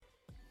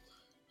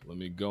Let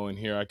me go in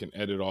here. I can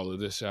edit all of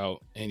this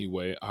out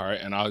anyway. All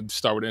right. And I'll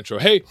start with the intro.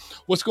 Hey,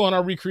 what's going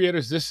on,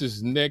 Recreators? This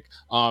is Nick.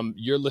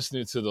 You're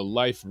listening to the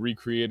Life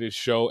Recreated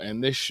show.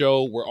 And this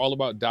show, we're all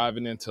about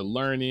diving into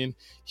learning,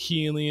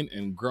 healing,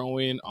 and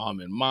growing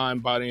in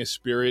mind, body, and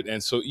spirit.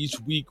 And so each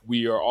week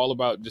we are all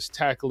about just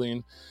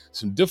tackling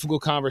some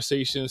difficult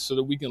conversations so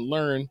that we can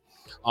learn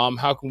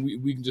how can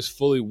we can just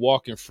fully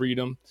walk in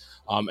freedom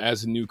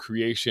as a new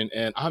creation.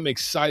 And I'm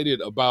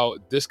excited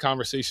about this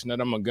conversation that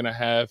I'm going to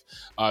have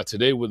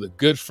today with a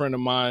good friend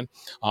of mine.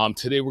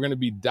 Today, we're going to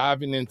be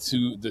diving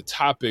into the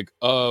topic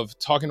of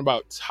talking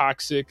about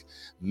toxic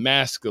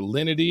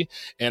masculinity.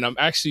 And I'm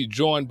actually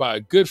joined by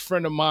a good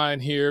friend of mine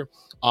here,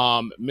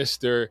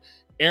 Mr.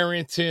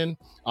 Arrington.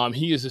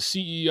 He is a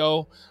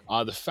CEO,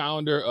 the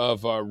founder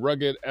of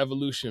Rugged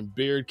Evolution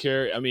Beard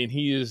Care. I mean,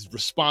 he is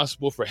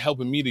responsible for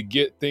helping me to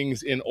get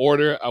things in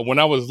order. When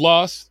I was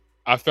lost,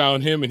 I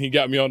found him and he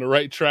got me on the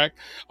right track.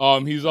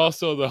 He's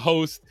also the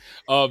host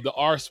of the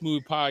R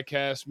Smooth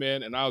podcast,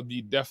 man. And I'll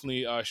be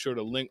definitely sure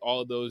to link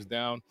all of those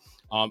down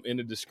in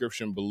the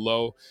description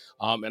below.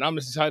 And I'm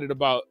excited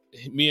about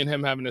me and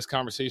him having this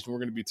conversation. We're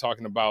going to be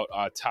talking about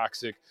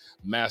toxic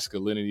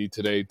masculinity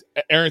today.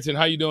 Arrington,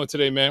 how you doing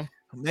today, man?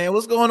 Man,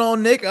 what's going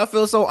on, Nick? I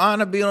feel so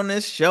honored being on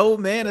this show,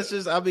 man.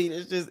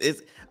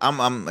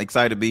 I'm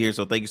excited to be here.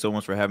 So thank you so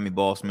much for having me,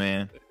 boss,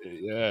 man.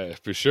 Yeah,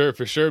 for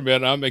sure,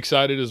 man. I'm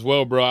excited as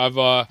well, bro.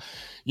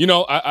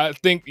 I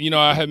think,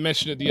 I had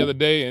mentioned it the other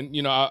day, and,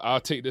 I'll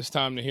take this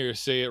time to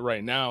say it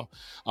right now.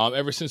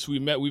 Ever since we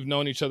met, we've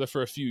known each other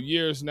for a few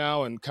years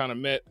now and kind of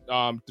met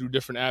through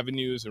different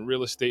avenues in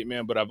real estate,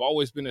 man. But I've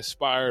always been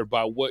inspired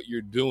by what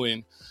you're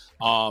doing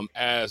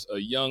as a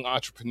young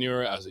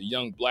entrepreneur, as a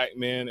young Black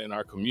man in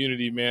our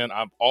community, man.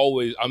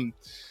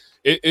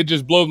 It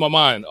just blows my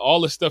mind.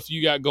 All the stuff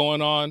you got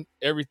going on,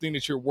 everything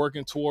that you're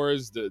working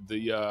towards,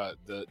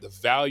 the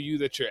value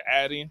that you're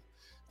adding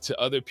to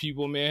other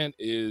people, man,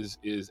 is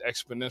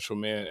exponential,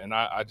 man. And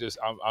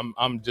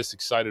I'm just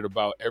excited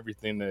about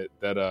everything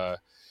that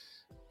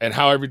and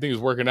how everything is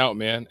working out,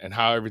 man, and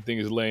how everything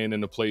is laying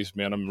into place,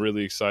 man. I'm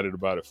really excited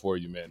about it for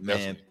you,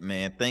 man.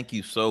 Man, thank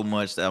you so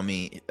much. I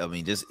mean,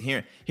 just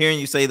hearing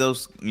you say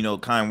those,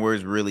 kind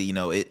words, really,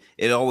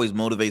 it always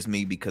motivates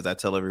me because I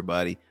tell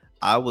everybody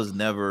I was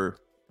never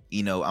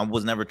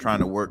trying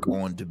to work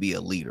on to be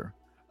a leader.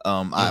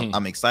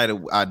 I'm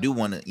excited. I do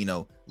want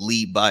to,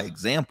 lead by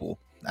example.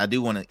 I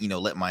do want to,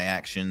 let my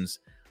actions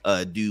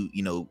I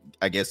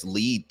guess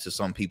lead to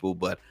some people,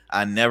 but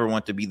I never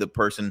want to be the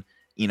person,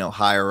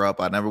 higher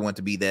up. I never want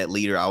to be that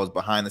leader. I was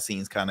behind the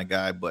scenes kind of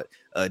guy, but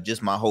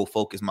just my whole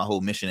focus, my whole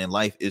mission in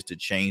life is to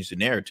change the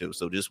narrative.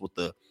 So just with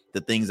the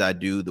things I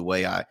do, the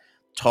way I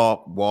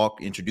talk,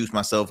 walk, introduce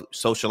myself,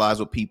 socialize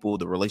with people,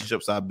 the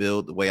relationships I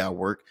build, the way I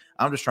work,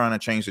 I'm just trying to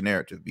change the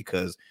narrative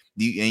because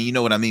you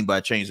know what I mean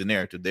by change the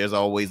narrative. There's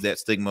always that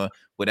stigma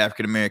with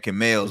African-American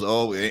males.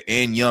 Oh,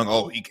 and young.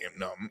 Oh, he can't.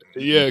 No.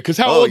 Yeah. Cause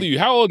how old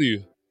are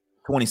you?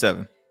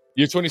 27.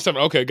 You're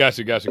 27. Okay.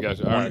 Gotcha.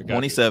 All right.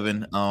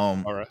 27. All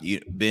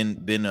right.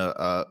 Been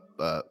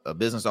a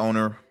business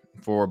owner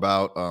for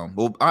about,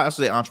 I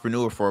say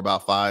entrepreneur for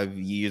about 5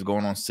 years,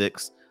 going on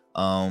 6.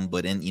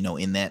 But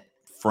in that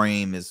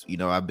frame is,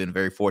 I've been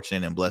very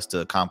fortunate and blessed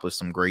to accomplish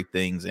some great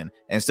things and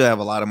still have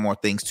a lot of more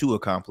things to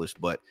accomplish.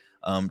 But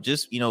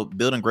just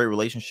building great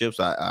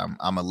relationships.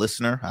 I'm a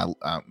listener.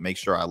 I make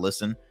sure I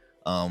listen.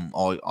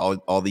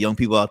 All the young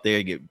people out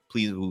there,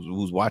 please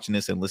who's watching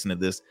this and listening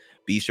to this,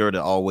 be sure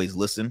to always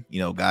listen.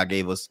 God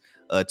gave us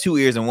 2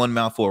 ears and 1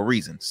 mouth for a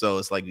reason. So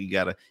it's like you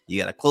gotta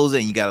close it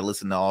and you gotta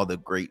listen to all the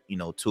great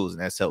tools,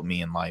 and that's helped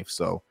me in life.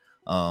 So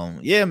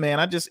yeah, man,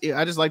 I just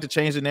like to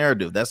change the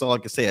narrative. That's all I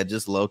can say. I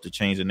just love to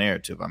change the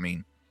narrative. I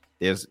mean,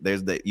 there's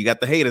you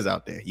got the haters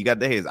out there. You got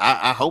the haters.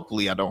 I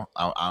hopefully I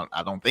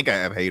don't think I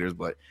have haters,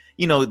 but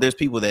there's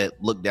people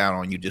that look down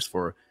on you just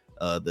for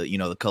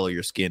the color of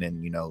your skin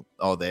and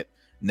all that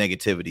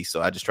negativity.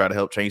 So I just try to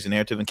help change the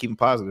narrative and keep them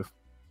positive.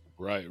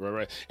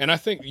 Right. And I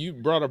think you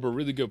brought up a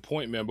really good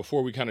point, man,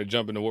 before we kind of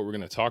jump into what we're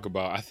going to talk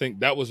about. I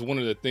think that was one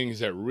of the things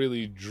that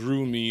really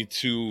drew me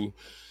to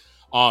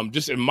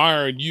just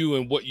admiring you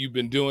and what you've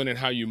been doing and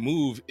how you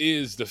move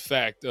is the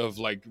fact of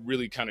like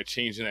really kind of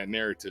changing that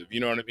narrative.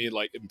 You know what I mean?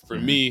 Like for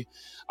me,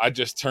 I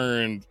just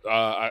turned,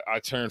 I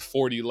turned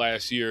 40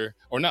 last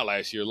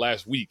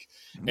week.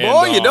 Boy,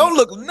 And, you don't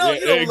look, you don't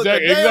exactly, look a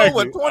day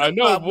over 25, I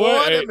know,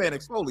 boy. That man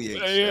exfoliates.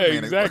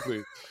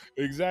 Yeah,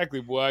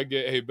 exactly, boy. I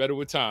get, better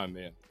with time,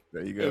 man.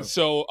 There you go. And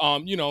so,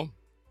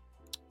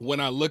 when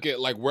I look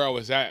at like where I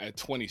was at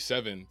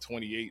 27,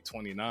 28,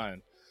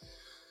 29,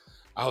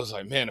 I was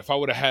like, man, if I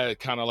would have had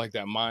kind of like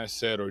that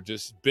mindset or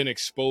just been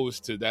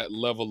exposed to that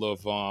level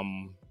of,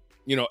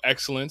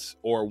 excellence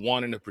or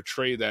wanting to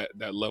portray that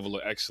level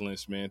of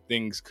excellence, man,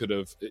 things could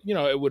have, it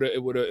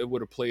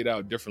would have played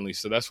out differently.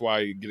 So that's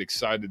why I get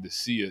excited to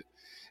see it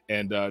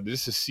and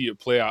just to see it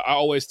play out.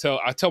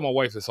 I tell my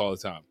wife this all the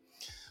time.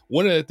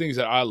 One of the things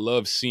that I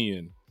love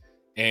seeing,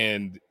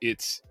 and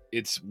it's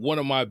one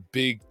of my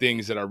big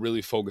things that I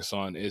really focus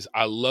on, is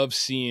I love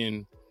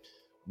seeing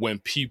when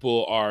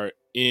people are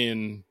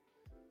in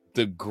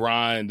the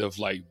grind of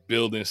like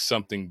building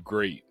something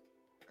great,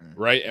 Mm.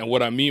 right? And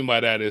what I mean by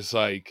that is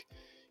like,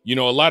 you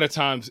know, a lot of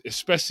times,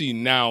 especially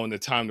now in the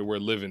time that we're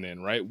living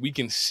in, right? We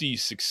can see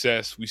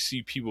success, we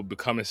see people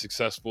becoming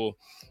successful,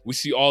 we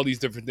see all these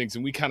different things,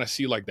 and we kind of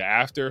see like the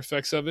after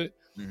effects of it.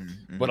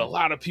 Mm-hmm, But a mm-hmm.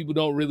 lot of people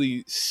don't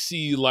really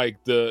see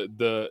like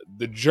the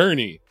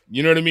journey.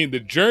 You know what I mean? The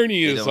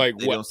journey is like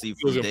They what don't see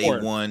was from day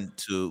important. one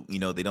to,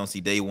 they don't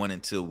see day one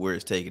until where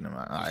it's taking them.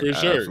 For I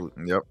sure.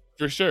 absolutely, yep,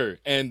 For sure.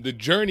 And the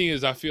journey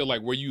is, I feel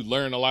like, where you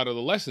learn a lot of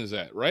the lessons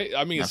at, right?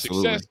 I mean,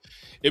 success, absolutely.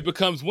 it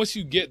becomes, once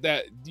you get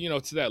that, you know,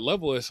 to that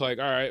level, it's like,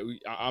 all right,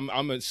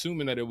 I'm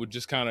assuming that it would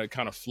just kind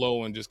of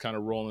flow and just kind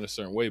of roll in a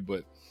certain way.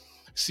 But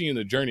seeing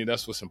the journey,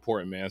 that's what's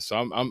important, man. So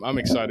I'm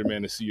excited,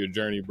 man, to see your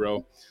journey,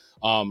 bro.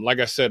 Like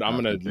I said, I'm I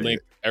gonna appreciate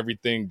link it.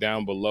 everything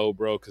down below,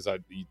 bro, because I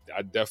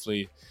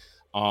definitely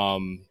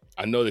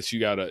I know that you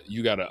got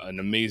an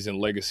amazing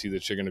legacy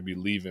that you're gonna be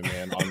leaving,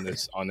 man, on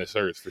this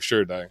earth for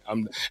sure, dog.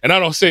 And I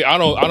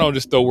don't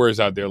just throw words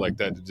out there like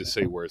that to just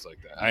say words like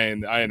that. I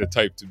ain't the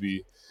type to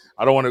be.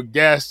 I don't want to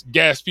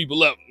gas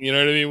people up. You know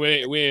what I mean?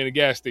 We ain't a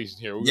gas station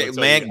here. We're Yeah, gonna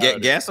tell you man, how it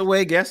is. gas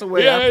away, gas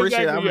away. I Yeah,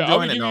 appreciate it. exactly. I'm Yeah, I'm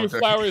gonna enjoying it. give No, you I'm your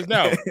flowers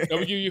now. I'm joking.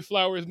 gonna give you your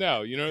flowers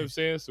now. You know what I'm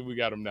saying? So we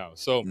got them now.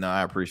 So No,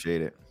 I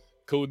appreciate it.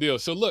 cool deal.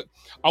 So look,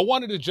 I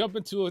wanted to jump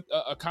into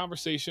a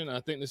conversation. I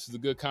think this is a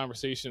good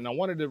conversation. I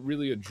wanted to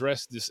really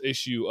address this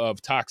issue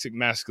of toxic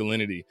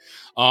masculinity.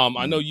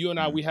 I know you and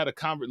I, Mm-hmm. we had a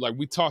like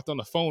we talked on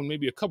the phone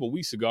maybe a couple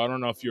weeks ago. I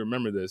don't know if you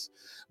remember this,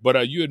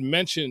 but you had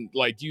mentioned,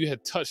 like, you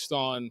had touched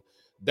on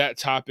that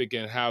topic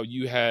and how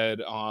you had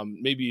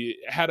maybe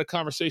had a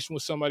conversation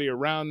with somebody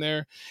around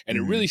there, and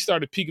it Mm-hmm. really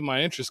started piquing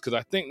my interest, because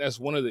I think that's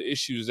one of the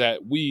issues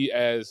that we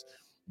as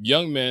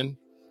young men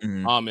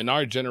Mm-hmm. in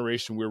our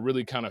generation we're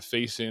really kind of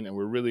facing, and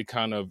we're really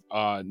kind of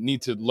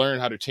need to learn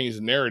how to change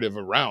the narrative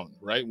around,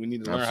 right? We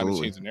need to learn how to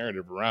Absolutely. change the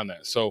narrative around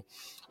that. So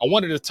I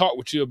wanted to talk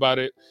with you about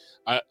it,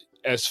 uh,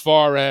 as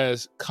far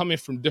as coming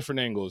from different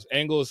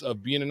angles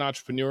of being an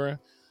entrepreneur,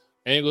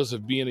 angles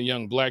of being a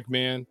young black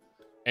man,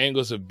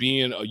 angles of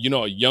being a, you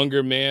know, a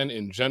younger man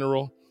in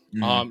general,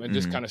 Mm-hmm. and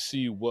just Mm-hmm. kind of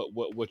see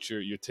what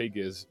your take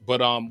is.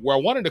 But where I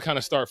wanted to kind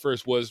of start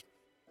first was,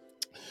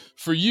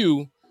 for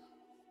you,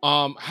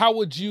 how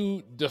would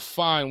you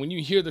define, when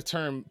you hear the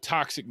term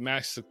toxic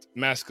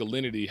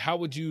masculinity, how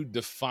would you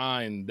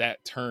define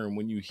that term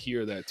when you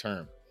hear that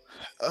term?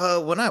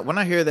 When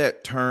I hear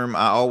that term,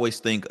 I always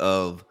think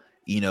of,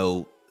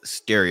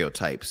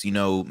 stereotypes,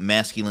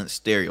 masculine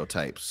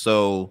stereotypes.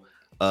 So,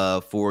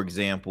 for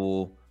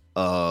example,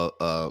 uh,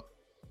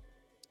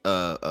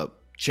 uh,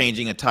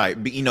 changing a tire,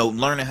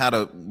 learning how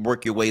to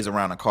work your ways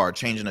around a car,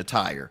 changing a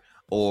tire,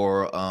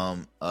 or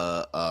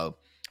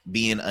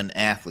being an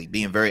athlete,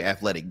 being very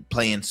athletic,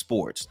 playing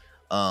sports.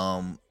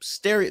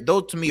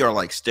 Those to me are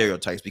like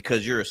stereotypes,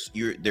 because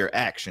you're their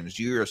actions.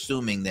 You're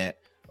assuming that,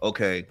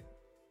 okay,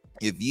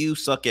 if you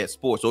suck at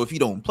sports, or if you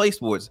don't play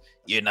sports,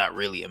 you're not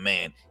really a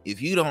man.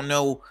 If you don't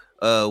know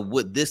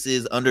what this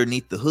is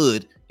underneath the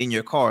hood in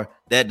your car,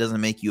 that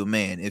doesn't make you a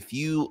man. If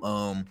you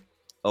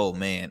oh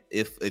man,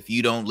 if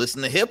you don't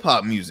listen to hip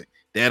hop music,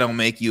 that don't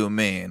make you a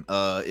man.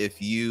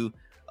 If you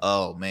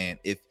oh man,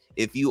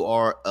 if you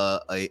are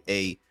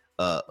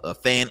a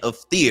fan of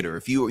theater,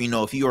 if you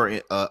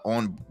are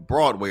on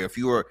Broadway, if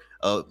you are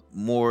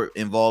more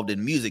involved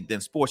in music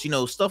than sports,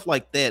 stuff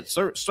like that.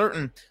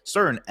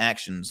 Certain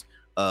actions,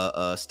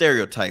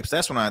 stereotypes.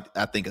 That's when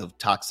I think of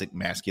toxic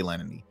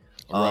masculinity.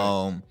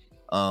 Right.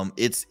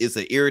 It's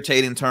an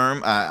irritating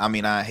term. I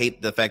mean, I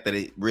hate the fact that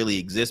it really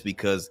exists,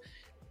 because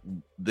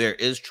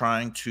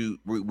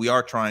we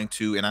are trying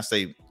to, and I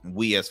say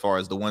we, as far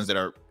as the ones that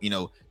are,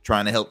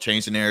 trying to help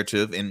change the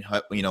narrative and,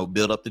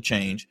 build up the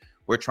change.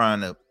 We're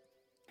trying to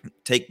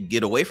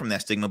get away from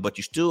that stigma, but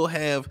you still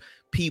have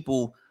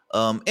people,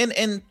 and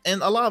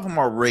a lot of them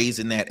are raised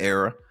in that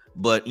era,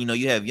 but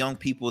you have young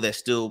people that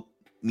still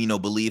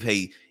believe,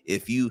 hey,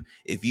 if you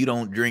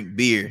don't drink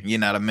beer, you're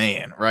not a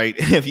man, right?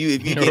 if you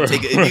can't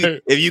take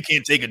Right. if you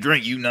can't take a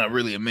drink, you're not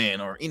really a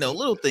man, or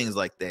little things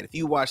like that. If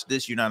you watch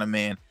this, you're not a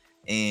man.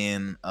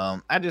 And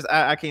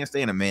I can't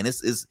stand it, man.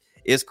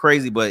 It's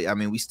crazy, but I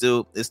mean, it's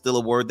still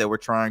a word that we're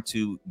trying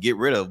to get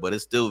rid of, but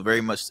it's still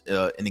very much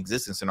in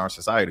existence in our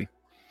society.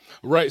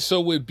 Right. So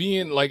with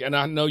being like, and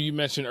I know you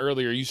mentioned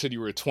earlier, you said you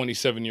were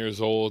 27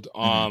 years old.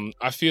 Hmm.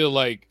 I feel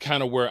like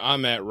kind of where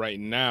I'm at right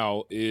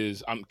now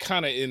is I'm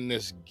kind of in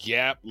this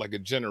gap, like a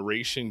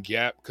generation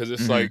gap, because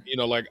it's like, Hmm. you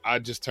know, like I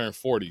just turned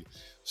 40.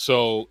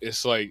 So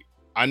it's like,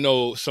 I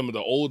know some of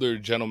the older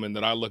gentlemen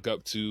that I look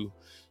up to,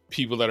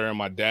 people that are in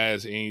my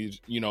dad's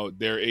age, you know,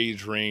 their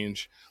age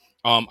range.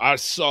 I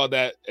saw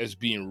that as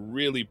being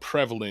really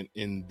prevalent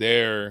in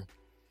their,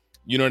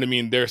 you know what I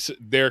mean,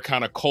 their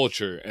kind of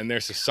culture and their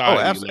Oh,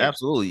 society. Like,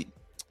 absolutely.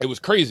 it was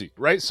crazy,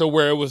 right? So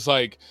where it was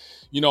like,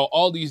 you know,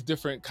 all these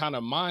different kind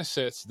of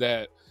mindsets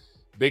that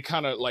they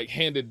kind of like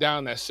handed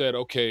down, that said,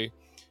 okay,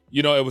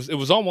 you know, it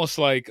was almost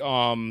like,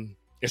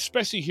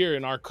 especially here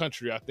in our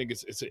country, I think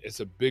it's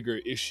a bigger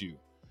issue,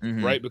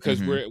 Hmm. right?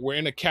 Because Hmm. we're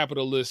in a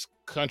capitalist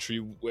country,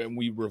 when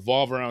we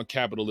revolve around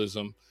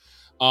capitalism.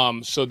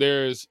 So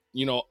there's,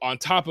 on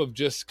top of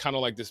just kind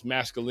of like this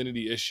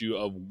masculinity issue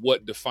of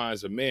what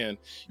defines a man,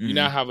 you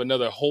now Mhm. have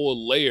another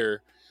whole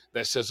layer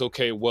that says,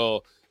 okay,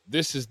 well,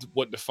 this is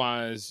what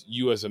defines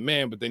you as a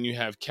man, but then you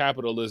have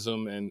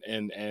capitalism and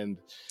the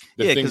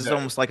Yeah, things because it's that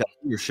almost like a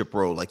leadership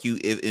role. Like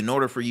in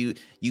order for you,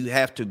 you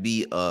have to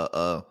be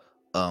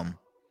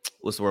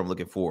what's the word I'm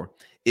looking for?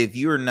 If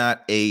you're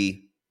not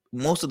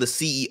most of the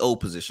CEO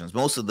positions,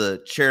 most of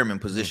the chairman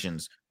Mhm.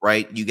 positions,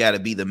 right? You got to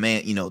be the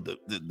man,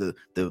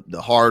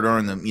 the hard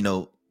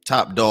earned,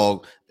 top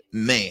dog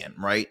man,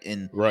 right?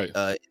 And right.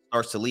 it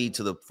starts to lead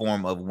to the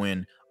form of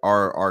when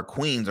our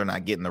queens are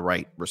not getting the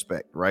right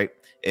respect, right,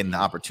 and the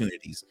Mhm.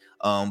 opportunities.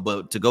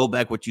 But to go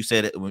back what you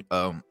said,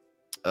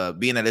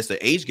 being that it's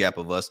the age gap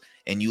of us,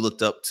 and you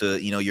looked up to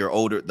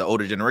the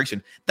older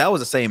generation, that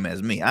was the same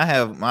as me. I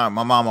have my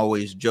mom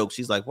always jokes.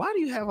 She's like, "Why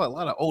do you have a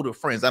lot of older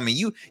friends?" I mean,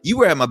 you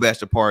were at my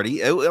bachelor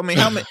party. I mean,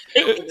 how many?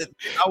 I mean,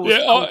 Yeah. I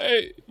Oh, was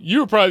hey,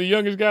 you were probably the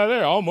youngest guy there,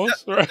 that,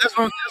 almost, right? that's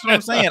what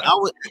I'm saying. I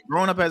was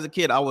growing up as a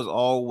kid. I was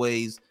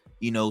always,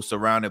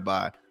 surrounded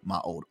by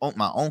my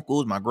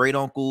uncles, my great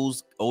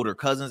uncles, older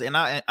cousins, and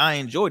I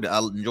enjoyed it. I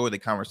enjoyed the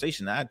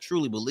conversation. I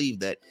truly believe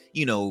that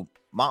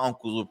my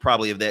uncles were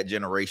probably of that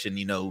generation.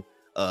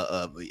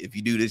 If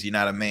you do this, you're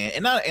not a man.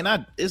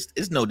 And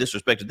it's no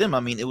disrespect to them. I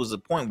mean, it was a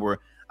point where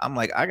I'm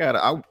like,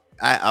 I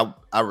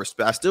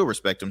still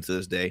respect them to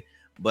this day,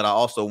 but I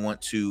also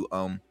want to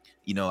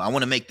I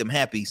want to make them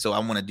happy, so I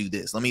want to do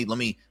this. Let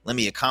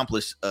me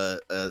accomplish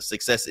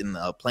success in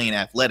playing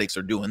athletics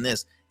or doing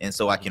this, and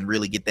so I Mhm. can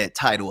really get that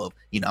title of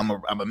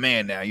I'm a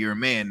man now. You're a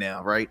man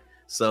now, right?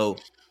 So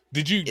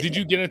Did you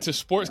get into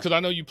sports? Because I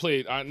know you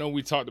played. I know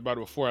we talked about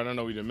it before. I don't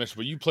know we didn't mention,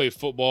 but you played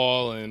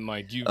football and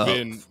like you've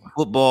been.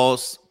 football,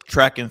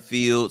 track and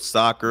field,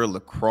 soccer,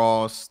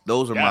 lacrosse.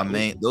 Those are my Golly,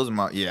 main. Those are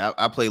my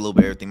I play a little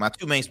bit of everything. My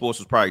two main sports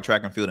was probably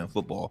track and field and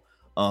football.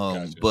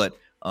 gotcha. But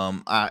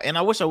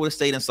I wish I would have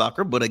stayed in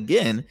soccer. But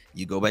again,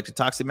 you go back to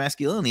toxic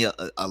masculinity.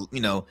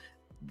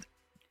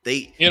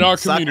 They In our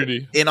soccer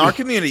community. in our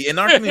community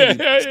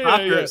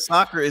Yeah, yeah.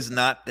 soccer is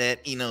not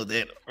that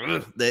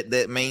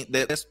that main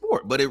that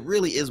sport, but it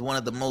really is one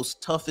of the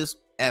most toughest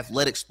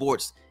athletic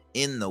sports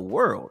in the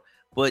world.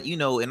 But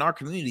in our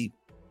community,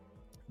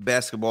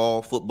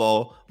 basketball,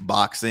 football,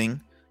 boxing,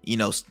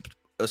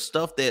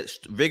 stuff that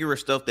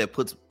vigorous stuff that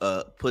puts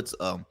a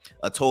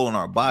toll on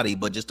our body,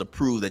 but just to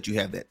prove that you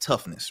have that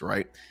toughness,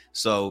 right?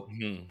 So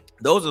Mhm.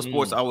 those are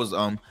sports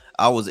Mm.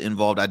 I was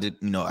involved. I did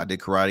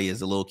karate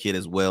as a little kid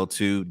as well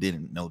too.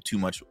 Didn't know too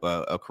much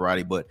of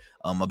karate, but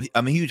I'm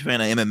a huge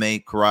fan of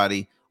MMA,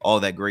 karate, all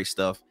that great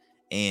stuff.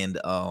 And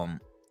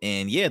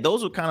yeah,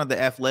 those were kind of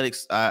the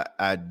athletics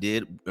I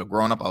did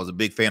growing up. I was a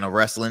big fan of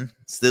wrestling.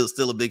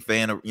 Still a big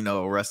fan of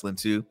wrestling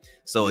too.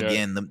 So Yeah.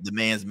 again, the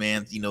man's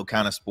man,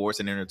 kind of sports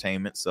and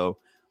entertainment. So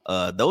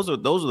those are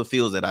the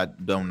fields that I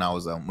done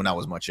when I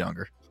was much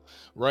younger.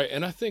 Right.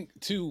 And I think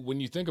too, when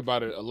you think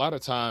about it, a lot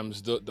of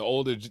times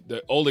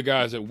the older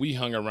guys that we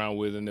hung around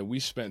with and that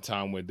we spent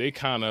time with, they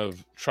kind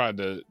of tried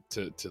to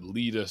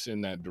lead us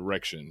in that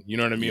direction. You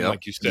know what I mean? Yep.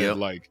 Like you said, Yep.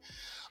 like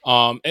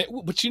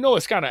but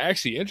it's kind of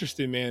actually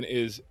interesting, man,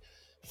 is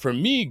for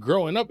me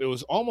growing up, it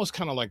was almost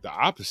kind of like the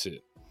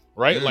opposite.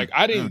 Right? Like Mm, mm,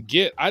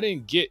 I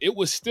didn't get it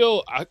was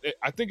still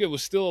I think it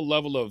was still a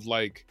level of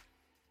like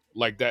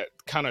that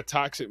kind of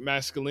toxic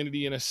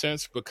masculinity in a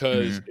sense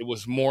because mhm, it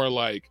was more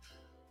like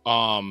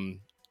um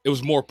it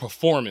was more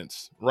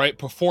performance, right?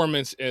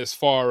 Performance as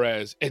far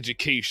as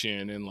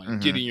education and like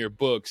mhm. getting your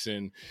books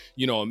and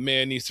a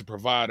man needs to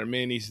provide, a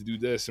man needs to do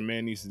this, a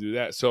man needs to do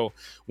that. So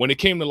when it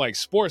came to like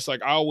sports,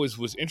 like I always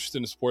was interested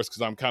in sports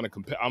because I'm kind of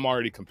I'm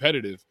already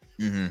competitive,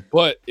 Mhm.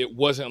 but it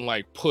wasn't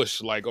like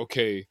push like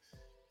okay,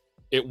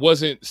 it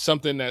wasn't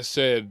something that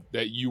said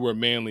that you were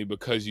manly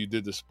because you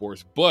did the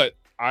sports, but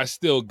I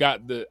still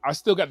got the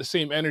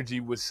same energy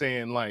with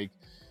saying like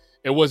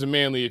it wasn't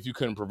manly if you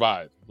couldn't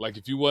provide. Like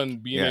if you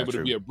wasn't being Yeah, able to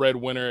true. be a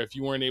breadwinner, if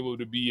you weren't able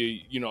to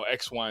be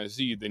X, Y, and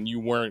Z, then you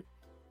weren't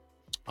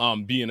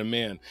being a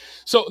man.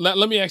 So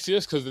let me ask you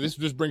this because this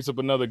just brings up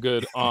another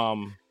good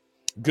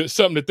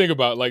something to think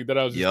about, like that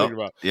I was just Yep. thinking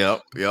about.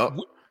 Yep. Yep.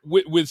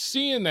 With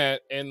seeing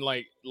that and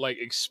like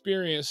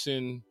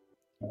experiencing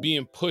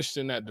being pushed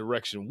in that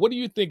direction, what do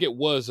you think it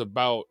was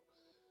about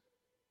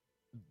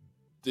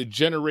the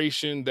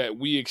generation that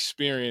we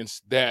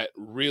experienced that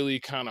really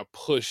kind of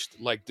pushed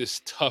like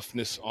this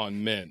toughness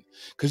on men?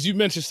 Because you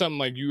mentioned something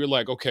like you were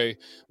like, okay,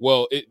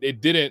 well,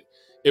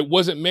 it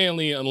wasn't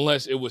manly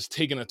unless it was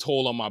taking a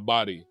toll on my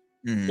body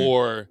Mhm.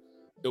 or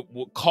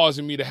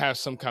causing me to have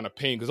some kind of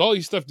pain. Because all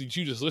these stuff that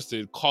you just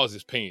listed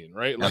causes pain,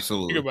 right? Like think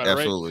Absolutely. about it, right?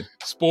 Absolutely.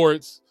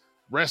 Sports,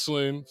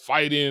 wrestling,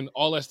 fighting,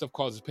 all that stuff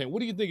causes pain. What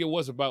do you think it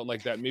was about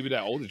like that? Maybe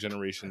that older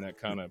generation that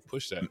kind of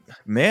pushed that.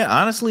 Man,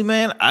 honestly,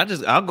 man,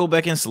 I'll go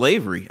back in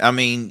slavery. I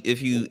mean,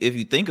 if you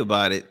think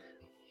about it,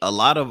 a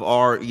lot of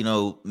our,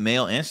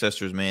 male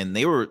ancestors, man,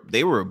 they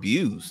were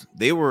abused.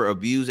 They were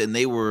abused and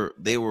they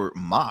were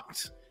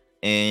mocked.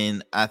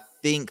 And I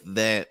think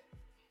that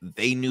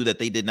they knew that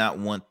they did not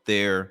want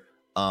their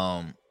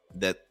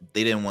that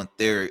they didn't want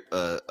their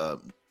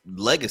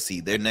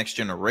legacy, their next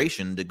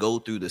generation, to go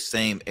through the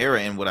same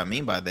era. And what I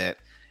mean by that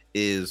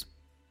is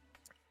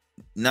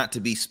not to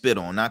be spit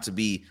on, not to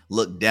be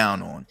looked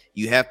down on.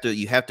 You have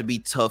to be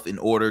tough in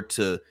order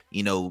to,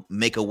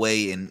 make a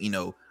way, and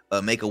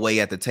make a way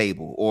at the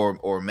table,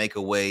 or make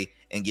a way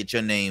and get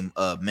your name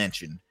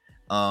mentioned.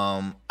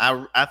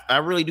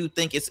 I really do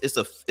think it's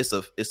a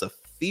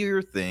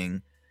fear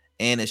thing,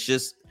 and it's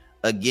just,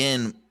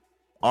 again,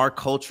 our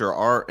culture,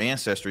 our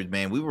ancestors,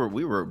 man, we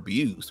were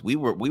abused. We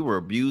were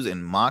abused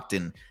and mocked,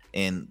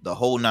 and the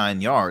whole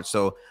 9 yards.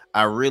 So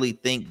I really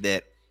think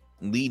that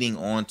leading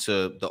on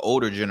to the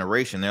older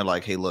generation, they're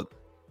like, hey, look,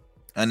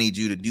 I need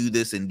you to do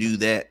this and do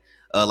that.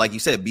 Like you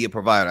said, be a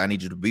provider. I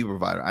need you to be a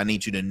provider. I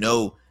need you to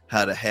know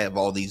how to have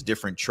all these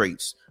different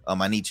traits.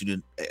 I need you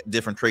to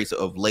different traits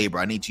of labor.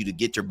 I need you to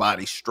get your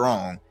body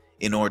strong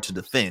in order to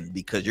defend,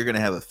 because you're gonna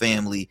have a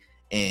family,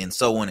 and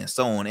so on and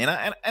so on.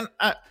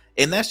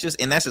 And that's just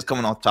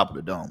coming off the top of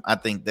the dome. I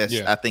think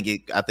Yeah.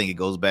 it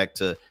goes back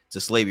to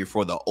slavery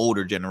for the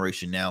older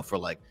generation. Now, for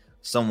like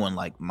someone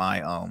like my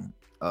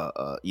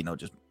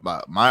just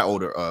my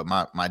older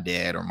my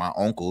dad or my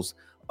uncles,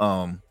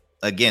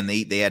 again,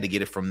 they had to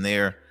get it from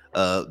their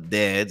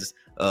dads,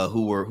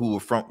 who were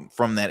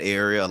from that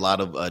area. A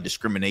lot of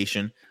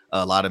discrimination,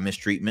 a lot of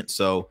mistreatment.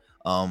 So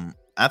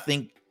I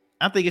think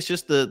it's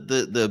just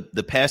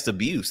the past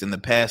abuse, and the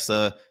past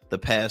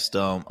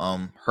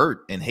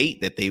hurt and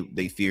hate that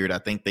they feared. I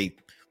think they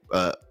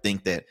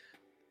think that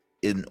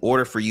in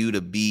order for you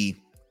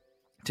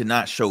to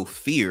not show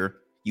fear,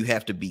 you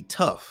have to be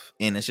tough.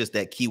 And it's just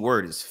that key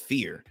word is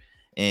fear.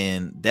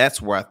 And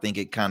that's where I think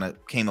it kind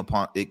of came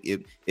upon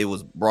it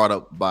was brought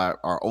up by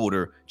our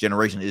older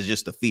generation, is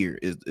just the fear,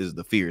 is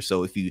the fear.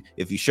 So if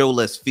you show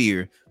less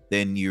fear,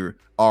 then you're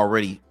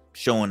already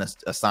showing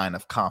a sign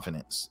of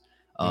confidence.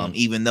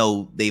 Even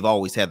though they've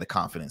always had the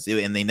confidence,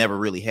 and they never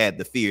really had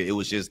the fear. It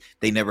was just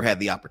they never had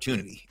the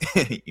opportunity.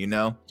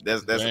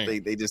 That's what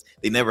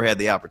they never had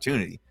the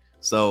opportunity.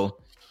 So,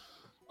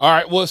 All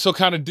right. Well, so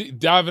kind of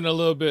diving a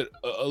little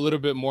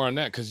bit more on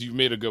that, because you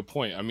made a good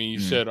point. I mean, you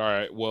said, all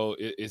right, well,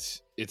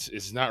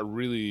 it's not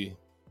really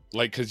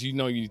like, because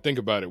you think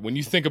about it, when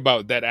you think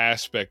about that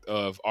aspect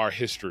of our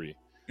history,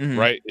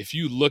 right? If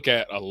you look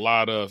at a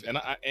lot of,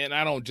 and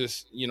I don't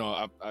just,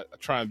 I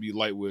try and be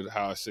light with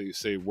how I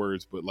say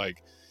words, but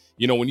like,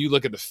 when you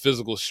look at the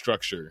physical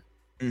structure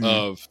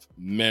of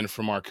men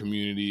from our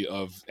community,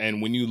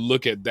 and when you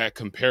look at that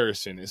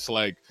comparison, it's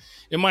like,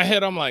 in my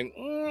head, I'm like,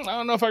 I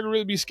don't know if I could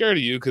really be scared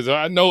of you, because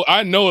I know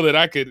that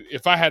I could,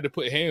 if I had to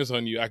put hands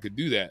on you, I could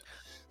do that.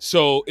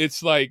 So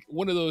it's like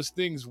one of those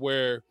things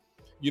where,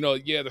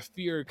 the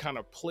fear kind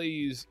of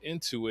plays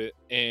into it,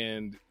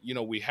 and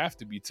we have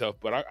to be tough.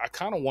 But I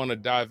kind of want to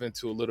dive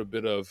into a little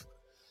bit of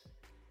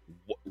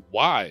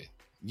why.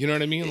 You know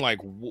what I mean? Like,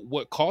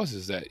 what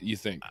causes that, you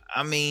think?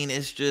 I mean,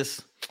 it's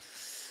just,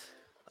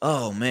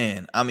 oh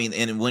man. I mean,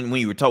 and when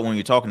you were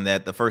talking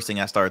that, the first thing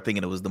I started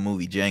thinking of was the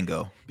movie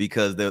Django,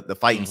 because the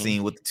fighting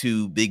scene with the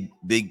two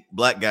big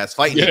black guys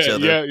fighting each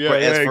other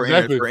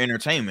exactly. for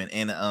entertainment.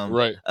 And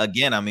Right.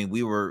 again, I mean,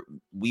 we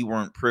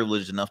weren't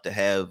privileged enough to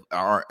have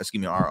our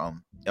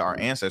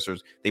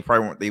ancestors. They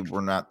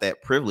were not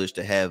that privileged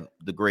to have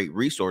the great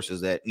resources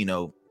that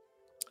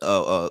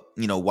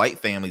white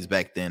families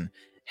back then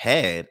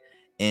had.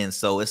 And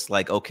so it's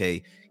like,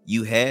 okay,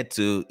 you had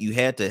to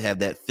have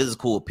that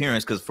physical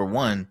appearance, because for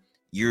one,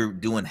 you're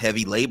doing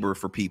heavy labor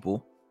for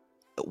people,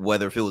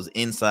 whether if it was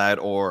inside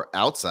or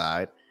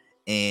outside.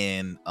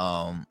 And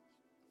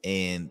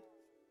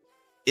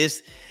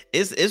it's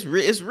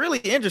really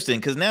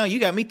interesting, because now you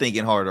got me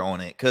thinking harder on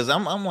it, because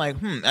I'm like,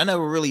 I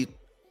never really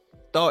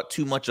thought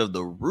too much of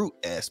the root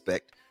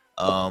aspect.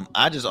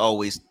 I just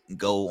always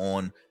go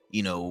on,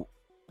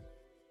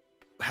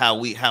 how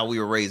we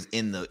were raised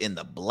in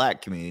the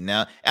black community.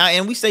 Now,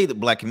 and we say the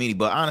black community,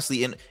 but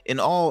honestly, in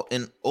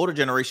older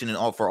generation, and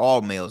all, for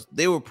all males,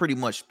 they were pretty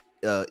much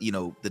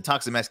the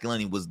toxic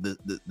masculinity was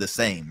the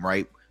same,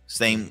 right?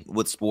 Same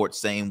with sports,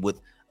 same with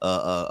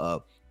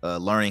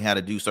learning how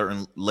to do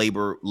certain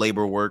labor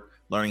work,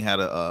 learning how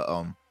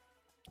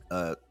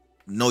to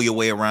know your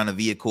way around a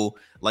vehicle,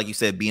 like you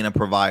said, being a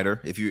provider.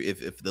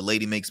 If the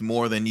lady makes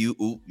more than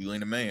you, you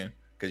ain't a man,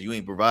 because you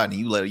ain't providing.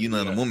 You let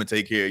the woman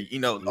take care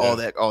of, all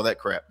that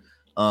crap.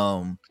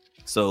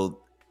 So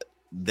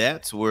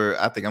that's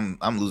where I think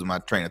I'm losing my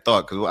train of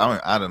thought, because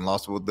I done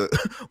lost what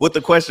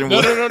the question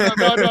was.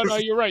 No.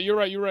 You're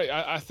right.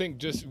 I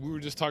think we were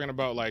just talking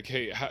about, like,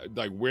 hey,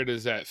 where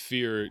does that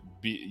fear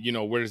be?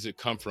 Where does it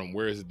come from?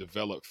 Where is it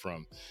developed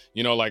from?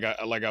 Like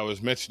I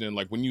was mentioning,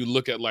 like, when you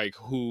look at like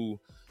who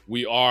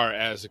we are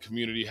as a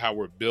community, how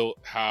we're built,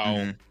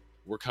 how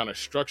we're kind of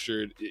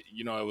structured. It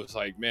was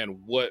like, man,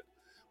 what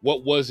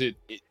was it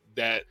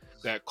that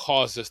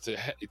caused us to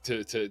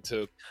because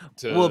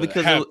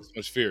have so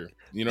much fear?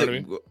 You know what I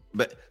mean?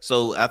 But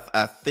so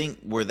I think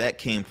where that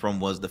came from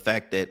was the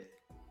fact that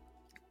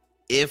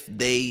I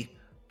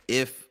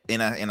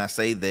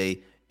say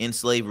they, in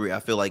slavery, I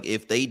feel like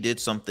if they did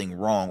something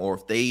wrong, or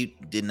if they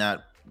did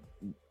not,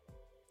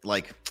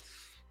 like,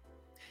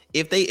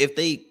 if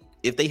they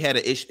if they had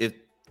an issue,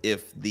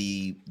 if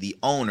the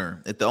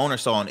owner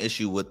saw an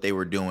issue what they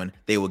were doing,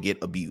 they would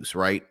get abuse,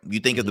 right? You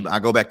think of Mhm. I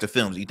go back to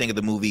films. You think of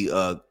the movie,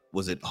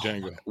 was it? Oh my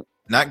Django. God.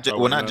 Not Oh, well,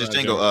 well, not no, just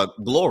not Django.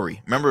 Django.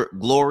 Glory. Remember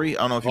Glory?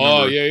 I don't know if you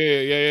Oh, remember. yeah,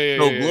 yeah, yeah, yeah, yeah,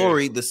 So yeah, yeah,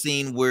 Glory, the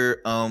scene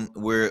where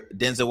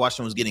Denzel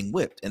Washington was getting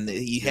whipped, and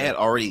he yeah, had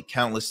already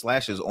countless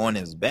slashes on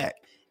his back,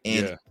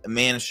 and yeah. the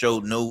man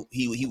showed no.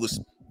 He was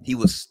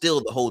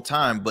still the whole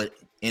time, but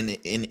in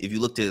if you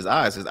looked at his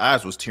eyes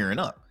was tearing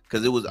up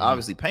because it was Mhm,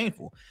 obviously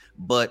painful.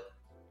 But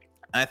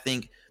I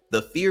think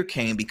the fear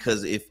came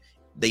because if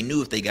they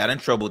knew if they got in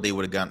trouble, they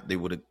would have got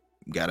mhm,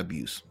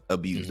 abused,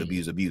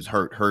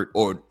 hurt,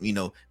 or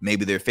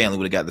maybe their family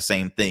would have got the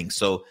same thing.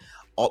 So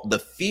the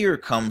fear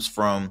comes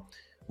from,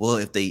 well,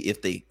 if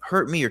they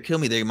hurt me or kill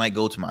me, they might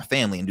go to my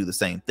family and do the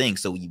same thing.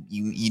 So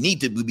you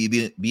need to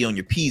be on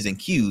your P's and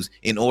Q's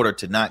in order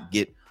to not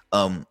get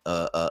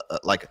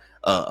like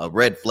a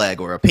red flag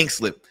or a pink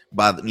slip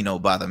by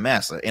by the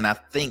massa. And I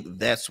think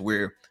that's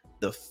where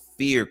the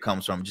fear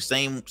comes from. Just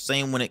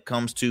same when it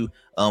comes to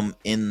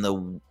in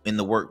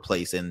the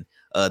workplace, and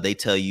they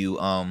tell you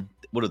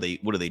what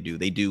do they do?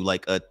 They do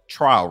like a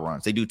trial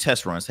runs. They do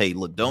test runs. Hey,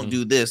 look, don't mhm.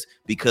 do this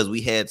because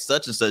we had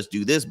such and such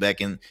do this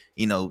back in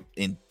in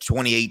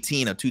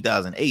 2018 or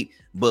 2008,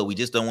 but we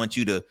just don't want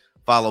you to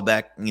follow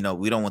back. We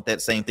don't want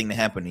that same thing to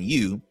happen to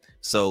you.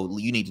 So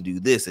you need to do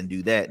this and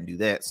do that and do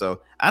that.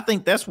 So I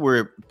think that's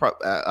where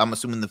I'm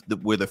assuming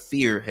where the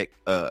fear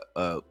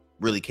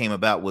really came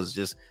about was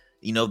just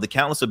the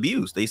countless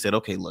abuse. They said,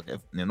 okay, look,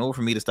 in order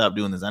for me to stop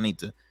doing this, I need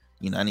to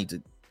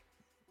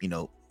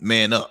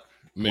man up.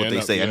 What Man they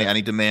up, say, yeah, I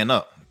need to man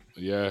up.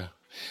 yeah.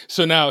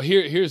 So now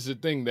here's the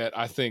thing that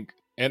I think,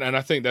 and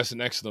I think that's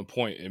an excellent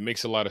point. It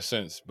makes a lot of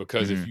sense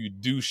because if Hmm. you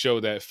do show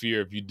that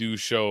fear, if you do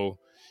show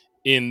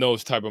in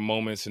those type of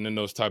moments and in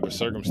those type of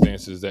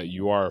circumstances that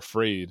you are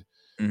afraid,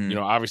 Hmm.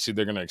 obviously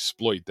they're going to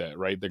exploit that,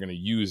 right? They're going to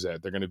use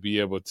that. They're going to be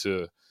able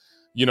to,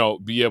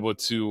 be able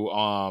to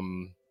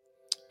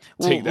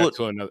Well, take that well,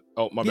 to another.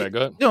 Oh, my yeah, bad. Go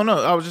ahead. no,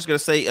 no. I was just gonna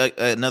say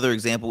another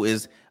example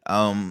is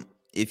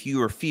if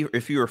you're a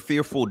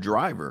fearful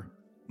driver,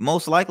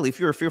 most likely if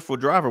you're a fearful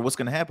driver, what's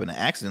gonna happen? An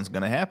accident's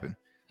gonna happen.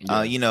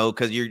 Yeah.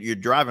 Because you're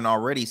driving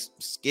already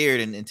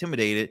scared and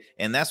intimidated,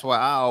 and that's why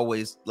I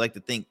always like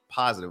to think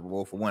positive.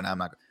 Well, for one, I'm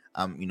not.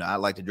 I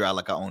like to drive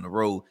like I own the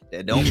road.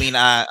 That don't mean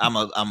I'm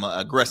a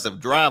aggressive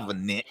driver,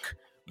 Nick.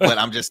 But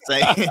I'm just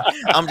saying,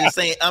 I'm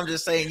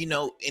just saying,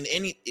 in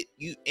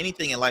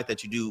anything in life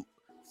that you do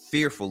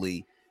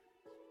fearfully,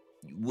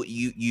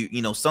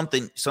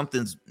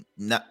 something's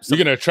not You're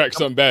going to attract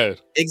something bad.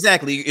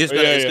 exactly. Oh, yeah,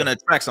 It's yeah. gonna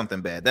attract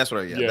something bad. That's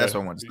what Yeah. that's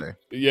what I wanted to say.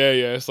 Yeah,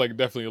 yeah. It's like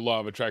definitely a law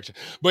of attraction.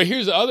 But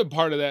here's the other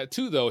part of that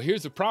too, though.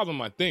 Here's the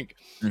problem, I think,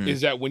 Hmm.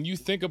 is that when you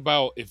think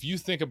about, if you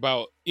think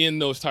about in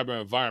those type of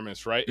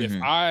environments, right? If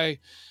Hmm. I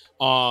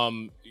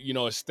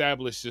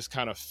establish this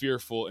kind of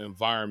fearful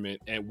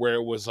environment and where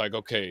it was like,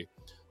 okay,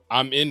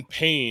 I'm in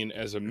pain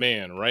as a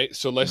man, right?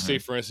 So let's say,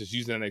 Hmm. for instance,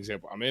 using an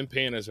example, I'm in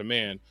pain as a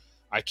man.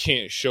 I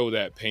can't show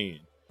that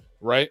pain,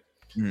 right?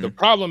 The Hmm.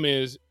 problem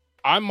is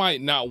I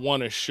might not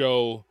want to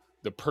show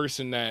the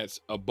person that's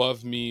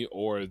above me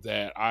or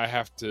that I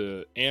have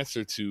to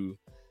answer to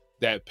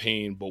that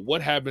pain. But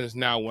what happens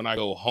now when I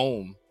go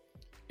home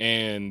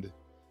and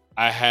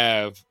I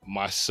have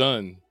my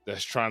son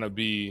that's trying to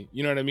be,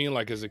 you know what I mean?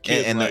 Like as a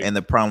kid, like And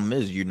the problem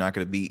is you're not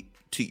going to be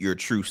to your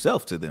true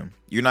self to them.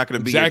 You're not going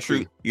to be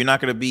exactly. you're not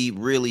going to be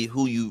really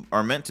who you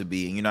are meant to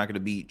be, and you're not going to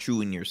be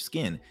true in your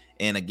skin.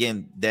 And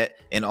again, that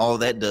and all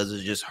that does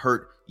is just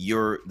hurt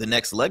the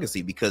next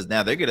legacy, because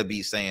now they're going to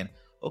be saying,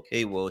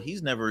 okay, well,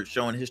 he's never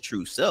showing his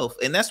true self.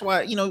 And that's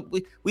why,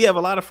 we have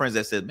a lot of friends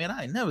that said, man,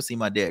 I ain't never seen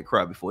my dad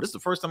cry before. This is the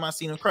first time I've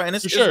seen him cry. And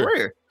For it's sure.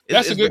 rare.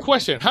 That's a It's good very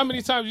question. How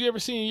many times you ever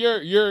seen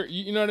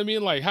you know what I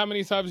mean? Like how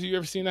many times have you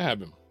ever seen that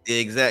happen?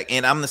 exact.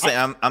 And I'm the I,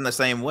 same. I'm the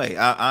same way.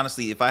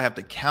 Honestly, if I have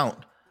to count,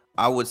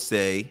 I would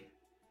say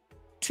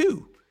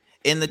two.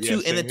 yeah,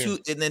 same here.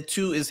 And then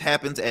two is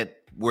happens at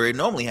where it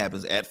normally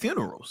happens, at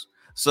funerals.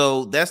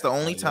 So that's the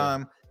only Yeah.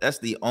 time. That's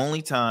the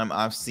only time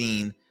I've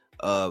seen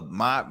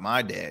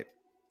my dad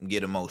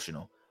get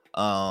emotional.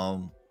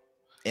 Um,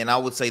 and I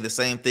would say the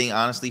same thing,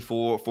 honestly,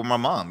 for my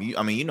mom.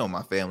 I mean,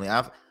 my family.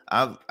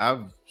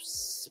 I've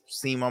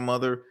seen my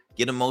mother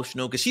get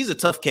emotional because she's a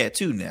tough cat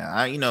too.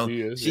 Now, She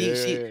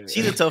is.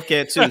 she's a tough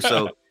cat too. Yeah.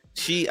 So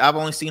I've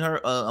only seen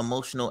her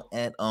emotional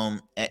and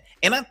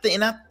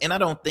I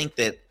don't think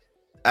that.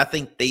 I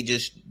think they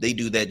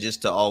do that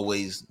just to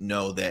always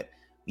know that,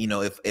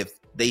 if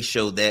they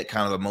show that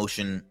kind of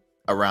emotion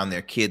around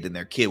their kid, then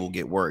their kid will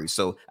get worried.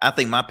 So I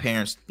think my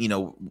parents,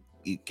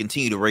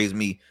 continue to raise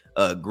me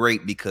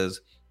great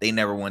because they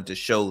never want to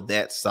show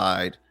that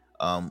side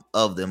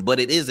of them.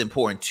 But it is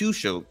important to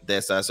show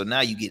that side. So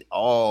now you get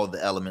all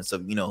the elements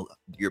of,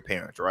 your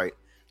parents, right?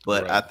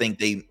 But I Right. think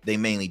they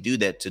mainly do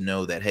that to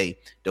know that, hey,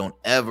 don't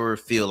ever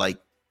feel like,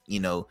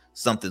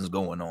 something's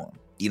going on.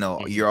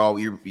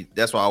 Mhm.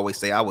 That's why I always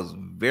say I was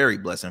very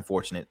blessed and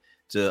fortunate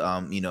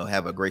to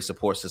have a great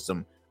support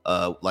system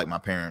like my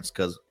parents,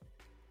 because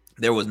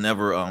there was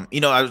never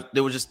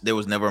there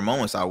was never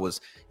moments I was,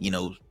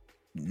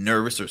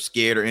 nervous or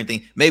scared or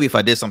anything. Maybe if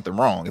I did something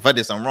wrong. If I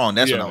did something wrong,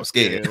 that's when I was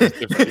scared. That's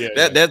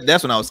different.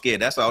 That's when I was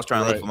scared. That's why I was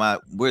trying to look for my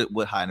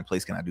what hiding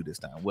place can I do this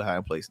time? What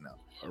hiding place now?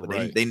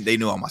 But they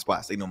knew all my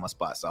spots. They knew my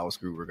spots, so I was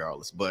screwed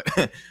regardless. But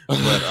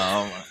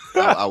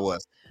I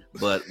was.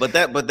 But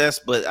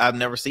I've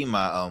never seen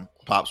my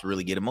pops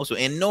really get emotional,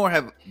 and nor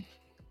have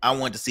I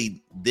wanted to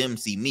see them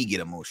see me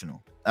get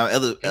emotional.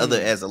 Other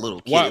as a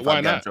little kid.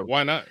 Why not?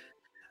 Why not?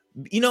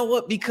 You know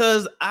what?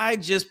 Because I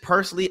just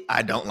personally,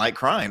 I don't like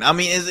crying. I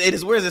mean, it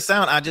is weird as it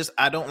sound.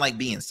 I don't like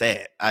being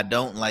sad.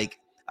 I'm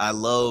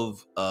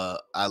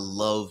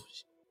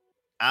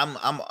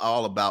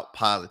all about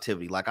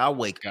positivity. Like I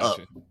wake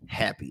up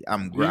happy. I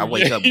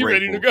wake up grateful.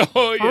 Ready to go.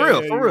 For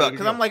real.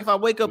 Because I'm like, if I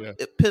wake up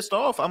pissed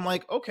off, I'm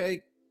like,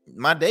 okay,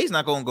 my day's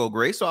not going to go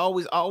great. So I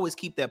always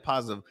keep that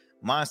positive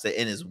mindset.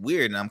 And it's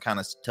weird. And I'm kind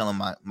of telling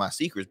my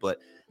secrets, but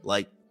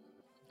like,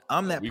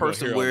 I'm that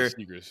person where,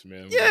 secrets,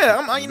 man.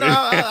 I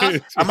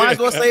might as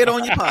well say it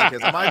on your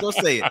podcast. I might as well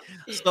say it.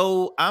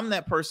 So I'm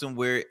that person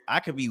where I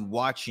could be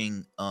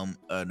watching an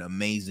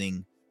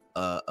amazing,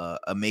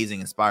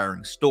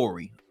 inspiring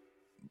story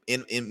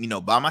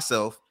in by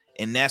myself,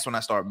 and that's when I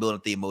start building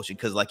up the emotion.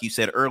 Because like you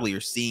said earlier,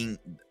 seeing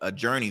a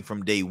journey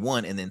from day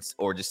one, and then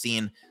or just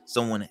seeing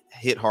someone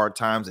hit hard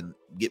times and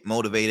get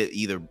motivated,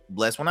 either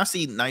blessed. When I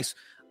see nice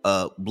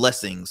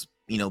blessings,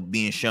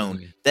 being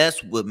shown,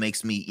 that's what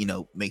makes me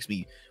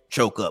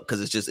choke up,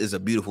 because it's a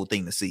beautiful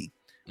thing to see.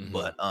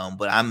 But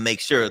I make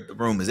sure the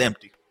room is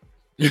empty.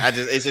 And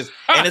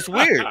it's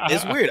weird.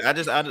 It's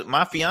weird.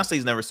 My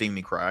fiance's never seen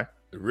me cry.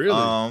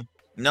 Really?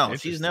 No,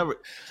 she's never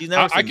seen me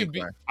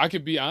cry. I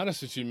could be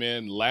honest with you,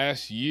 man.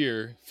 Last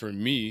year for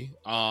me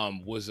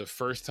was the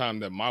first time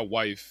that my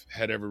wife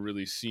had ever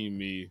really seen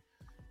me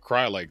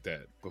cry like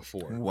that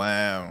before.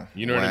 Wow.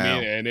 You know what I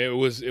mean? And it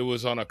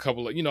was on a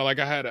couple of, like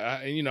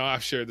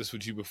I've shared this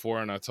with you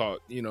before, and I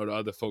talked, to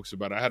other folks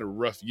about it. I had a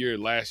rough year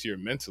last year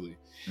mentally.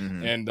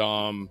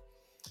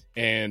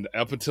 And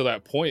up until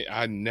that point,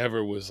 I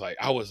never was like,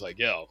 I was like,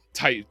 yo,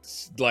 tight.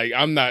 Like,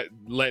 I'm not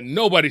letting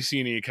nobody see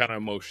any kind of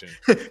emotion.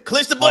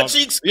 Clench the butt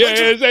cheeks. Yeah.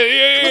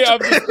 I'm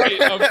just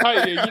tight. I'm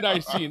tight. Yeah, you're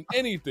not seeing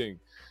anything.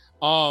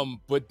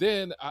 But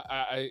then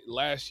I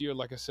last year,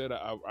 like I said,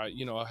 I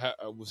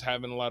was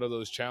having a lot of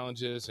those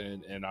challenges,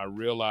 and I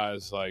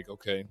realized, like,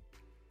 okay,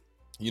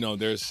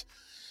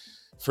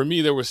 for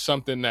me, there was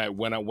something that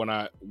when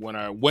I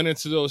went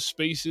into those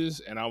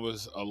spaces and I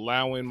was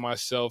allowing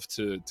myself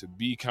to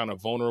be kind of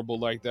vulnerable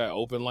like that,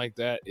 open like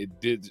that,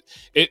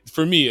 it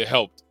for me, it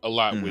helped a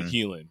lot with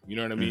healing. You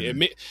know what I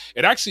mean?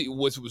 It actually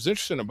was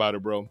interesting about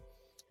it, bro,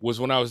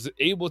 was when I was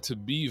able to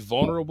be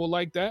vulnerable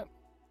like that,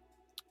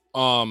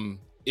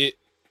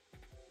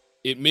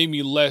 it made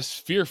me less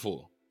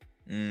fearful.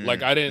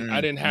 Like I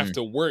didn't have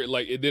to worry,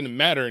 like it didn't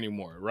matter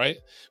anymore, right?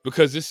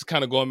 Because this is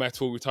kind of going back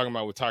to what we're talking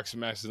about with toxic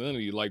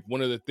masculinity. Like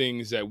one of the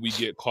things that we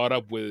get caught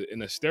up with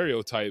in a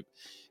stereotype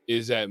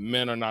is that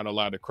men are not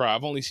allowed to cry.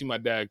 I've only seen my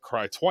dad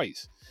cry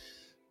twice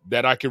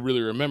that I can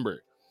really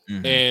remember.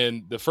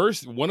 And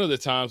one of the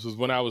times was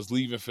when I was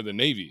leaving for the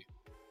Navy.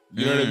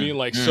 You know what I mean?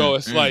 Like, so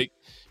it's like,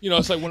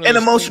 it's like one of an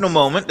emotional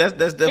moment. That's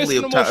definitely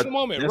an emotional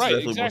moment, right?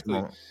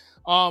 Exactly.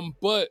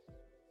 But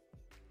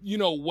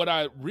what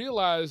I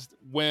realized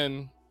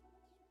when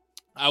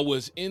I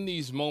was in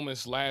these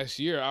moments last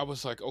year, I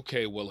was like,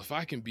 okay, well, if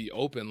I can be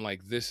open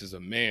like this as a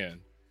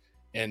man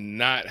and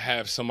not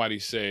have somebody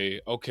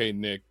say, okay,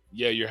 Nick,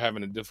 yeah, you're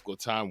having a difficult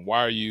time. Why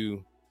are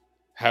you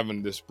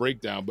having this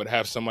breakdown? But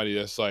have somebody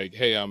that's like,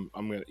 hey, I'm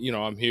gonna,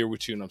 I'm here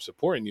with you and I'm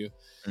supporting you.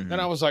 Then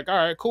I was like, all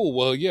right, cool.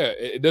 Well, yeah,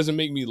 it doesn't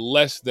make me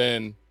less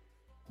than,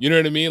 you know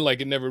what I mean?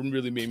 Like it never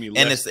really made me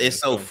less. And it's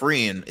so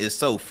freeing. It's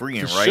so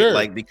freeing, right? Sure.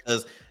 Like,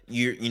 because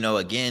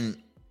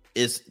again,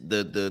 it's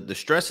the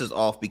stress is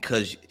off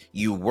because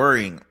you're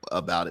worrying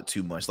about it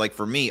too much. Like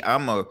for me,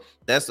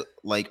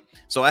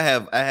 so I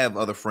have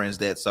other friends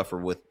that suffer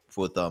with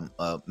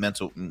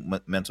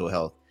mental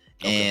health.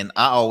 Okay. And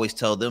I always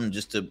tell them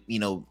just to,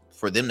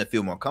 for them to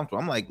feel more comfortable.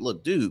 I'm like,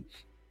 look, dude,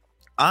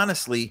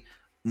 honestly,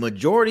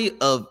 majority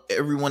of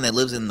everyone that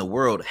lives in the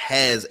world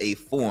has a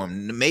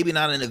form, maybe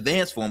not an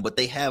advanced form, but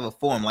they have a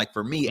form. Like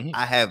for me,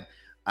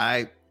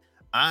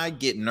 I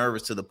get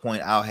nervous to the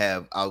point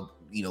I'll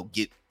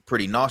get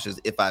pretty nauseous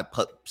if I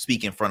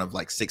speak in front of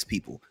like 6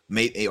 people,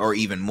 maybe, or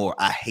even more.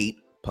 I hate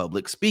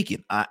public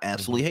speaking. I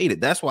absolutely hate it.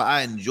 That's why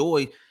I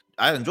enjoy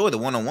the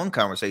one-on-one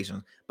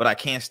conversations, but I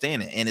can't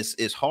stand it. And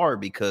it's hard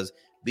because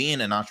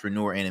being an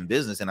entrepreneur and in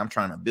business, and I'm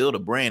trying to build a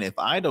brand, if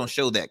I don't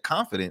show that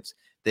confidence,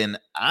 then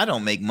I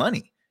don't make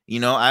money.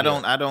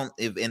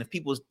 If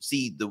people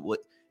see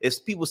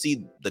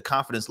the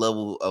confidence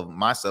level of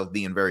myself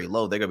being very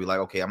low, they're gonna be like,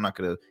 okay, I'm not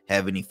gonna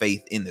have any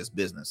faith in this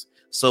business.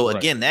 So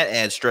again, that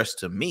adds stress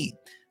to me.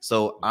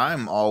 So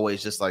I'm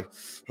always just like,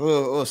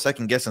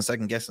 second guessing.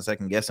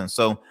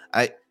 So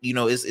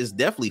it's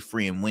definitely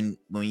freeing when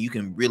you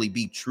can really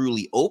be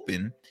truly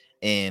open,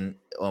 and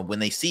when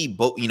they see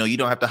both, you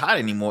don't have to hide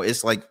anymore.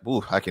 It's like,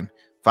 ooh, I can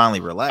finally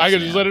relax. I can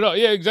just let it out.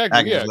 Yeah, exactly.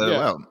 I can just let it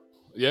out.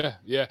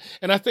 Yeah.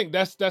 And I think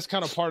that's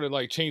kind of part of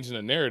like changing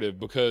the narrative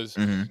because,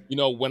 Hmm.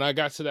 when I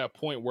got to that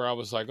point where I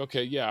was like,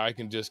 okay, yeah, I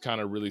can just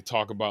kind of really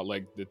talk about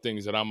like the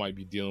things that I might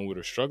be dealing with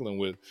or struggling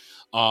with.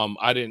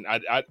 I didn't,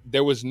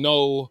 there was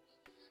no,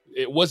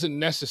 it wasn't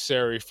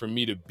necessary for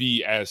me to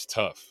be as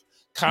tough.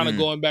 Kind of Mm,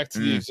 going back to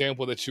the mm,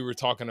 example that you were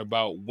talking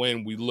about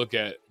when we look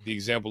at the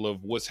example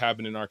of what's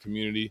happening in our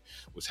community,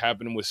 what's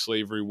happening with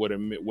slavery,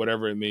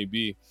 whatever it may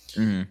be.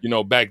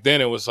 mm. Back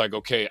then it was like,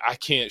 okay, I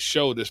can't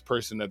show this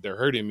person that they're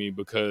hurting me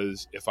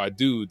because if I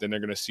do, then they're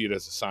going to see it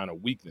as a sign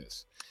of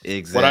weakness.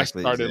 What I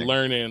Exactly, started exactly.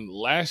 learning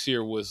last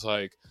year was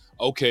like,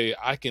 okay,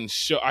 I can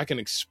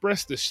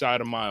express this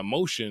side of my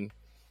emotion,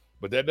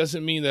 but that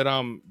doesn't mean that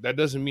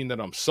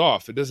I'm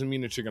soft. It doesn't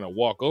mean that you're going to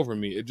walk over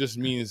me. It just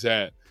means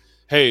that,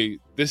 hey,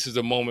 this is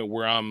a moment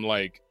where I'm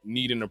like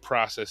needing to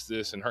process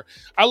this and hurt.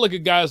 I look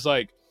at guys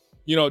like,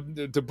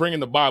 to bring in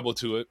the Bible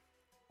to it,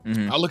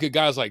 Hmm. I look at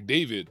guys like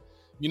David.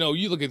 You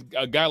look at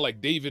a guy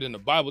like David in the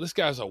Bible. This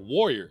guy's a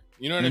warrior.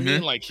 You know what I Hmm.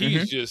 mean? Like Hmm.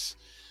 he's just.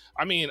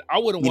 I mean, I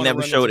wouldn't He want to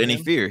never run showed into any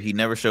him. fear. He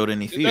never showed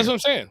any That's what fear. I'm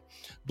saying.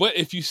 But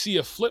if you see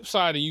a flip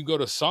side and you go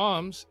to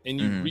Psalms and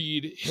you Hmm.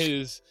 read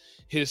his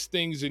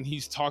things and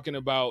he's talking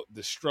about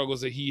the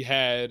struggles that he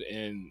had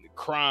and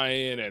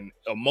crying and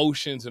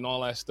emotions and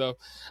all that stuff,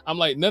 I'm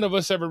like, none of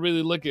us ever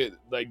really look at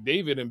like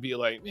David and be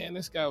like, man,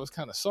 this guy was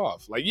kind of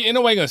soft. Like, ain't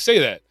nobody gonna say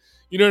that.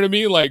 You know what I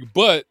mean? Like,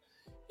 but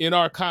in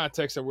our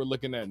context that we're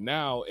looking at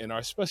now,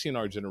 especially in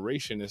our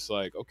generation, it's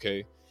like,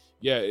 okay,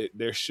 yeah,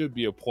 there should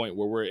be a point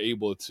where we're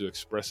able to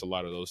express a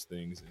lot of those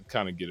things and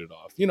kind of get it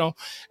off,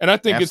 And I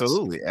think it's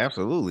Absolutely,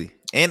 absolutely.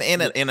 And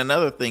yeah. and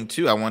another thing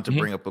too, I want to Mhm.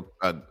 bring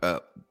up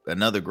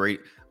another great,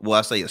 well,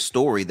 I say a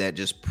story that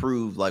just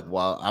proved like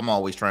while I'm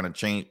always trying to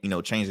change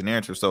the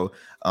narrative. So,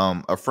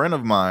 a friend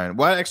of mine,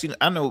 well, actually,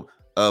 I know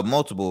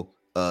multiple,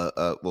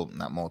 well,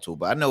 not multiple,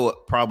 but I know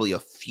probably a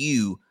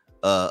few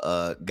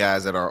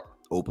guys that are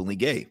openly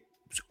gay.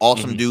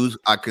 Awesome Mhm. dudes.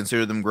 I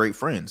consider them great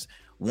friends.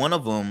 One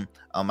of them,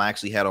 I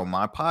actually had on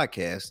my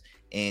podcast,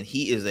 and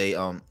he's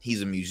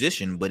a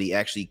musician, but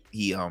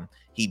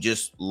he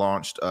just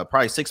launched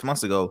probably 6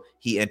 months ago.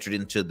 He entered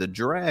into the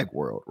drag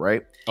world,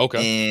 right?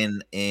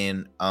 Okay.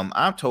 And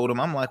I told him,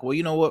 I'm like, well,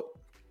 you know what?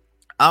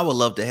 I would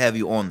love to have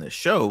you on the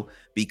show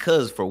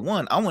because, for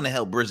one, I want to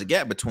help bridge the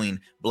gap between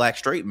black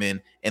straight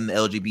men and the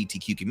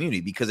LGBTQ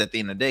community. Because at the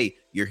end of the day,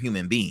 you're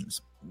human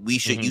beings. You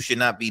Mhm. should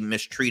not be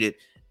mistreated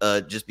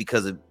just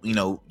because of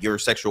your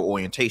sexual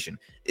orientation.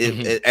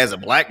 Mhm. As a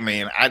black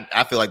man,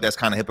 I feel like that's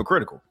kind of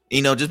hypocritical.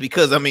 Just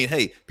because, I mean,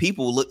 hey,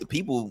 people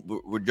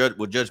would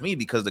judge me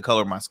because of the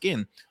color of my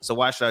skin. So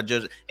why should I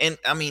judge? And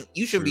I mean,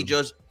 you shouldn't be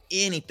True. judged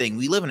anything.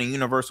 We live in a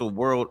universal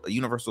world, a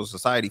universal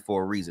society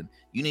for a reason.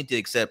 You need to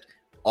accept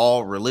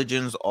all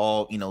religions,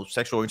 all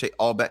sexual orientation,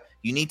 all back.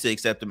 You need to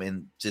accept them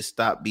and just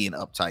stop being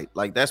uptight.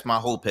 Like, that's my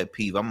whole pet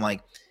peeve. I'm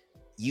like,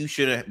 you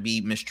shouldn't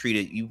be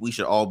mistreated. We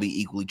should all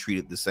be equally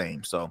treated the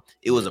same. So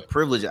it was a Yeah.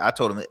 privilege. I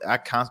told him,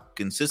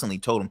 consistently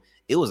told him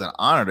it was an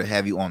honor to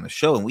have you on the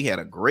show, and we had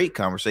a great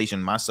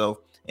conversation. Myself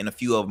and a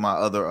few of my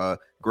other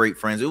great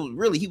friends. It was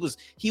really,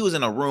 he was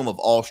in a room of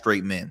all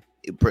straight men.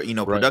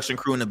 Right. Production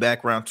crew in the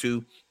background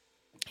too.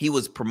 He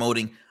was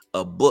promoting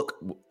a book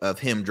of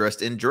him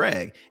dressed in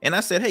drag, and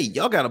I said, hey,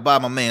 y'all gotta buy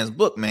my man's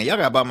book, man. Y'all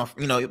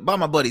gotta buy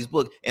my buddy's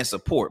book and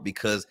support,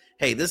 because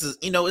hey, this is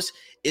and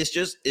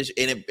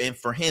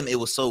for him it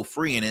was so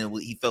freeing, and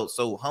he felt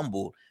so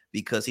humble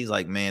because he's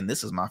like, man,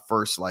 this is my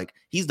first, like,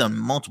 he's done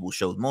multiple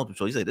shows.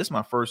 He said, this is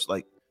my first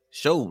like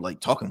show, like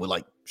talking with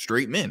like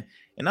straight men.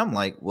 And I'm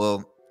like,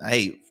 well,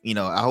 hey,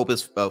 I hope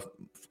it's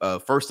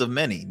first of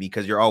many,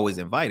 because you're always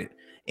invited.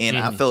 And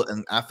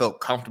Mhm. I felt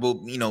comfortable,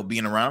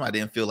 being around him. I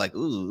didn't feel like,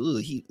 ooh,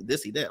 he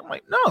this, he that. I'm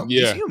like, no, he's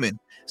Yeah. human.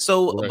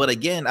 So, Right. but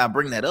again, I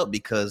bring that up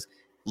because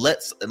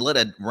let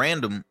a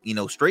random,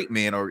 straight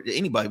man or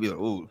anybody be like,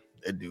 oh,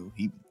 that dude,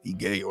 he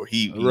gay, or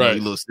he, he Right.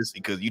 little sissy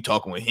because you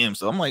talking with him.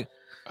 So I'm like,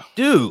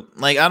 dude,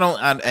 like,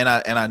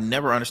 I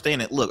never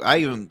understand it. Look, I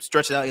even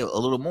stretch it out a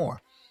little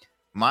more.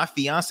 My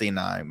fiance and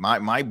I,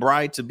 my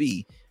bride to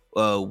be,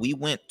 we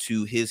went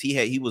to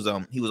he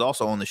was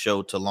also on the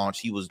show to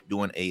launch. He was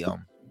doing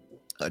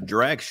a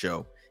drag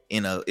show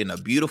in a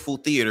beautiful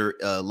theater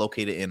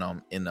located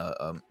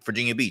in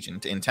Virginia Beach,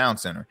 in Town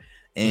Center.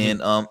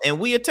 Mhm. And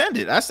we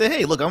attended. I said,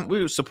 hey, look,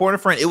 we were supporting a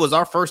friend. It was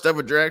our first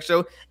ever drag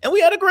show, and we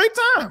had a great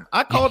time.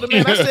 I called the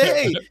man. I said,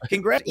 hey,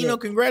 Yeah.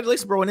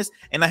 congratulations, bro.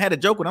 And I had a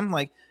joke with him. I'm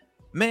like,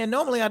 man,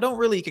 normally I don't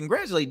really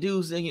congratulate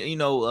dudes,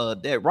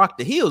 that rock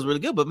the heels really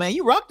good, but man,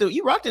 you rocked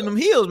in them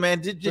heels,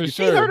 man. Did For your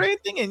feet hurt sure. or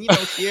anything? And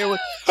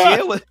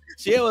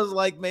Sierra was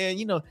like, man,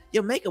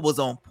 your makeup was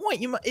on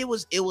point. It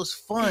was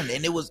fun,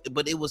 and it was.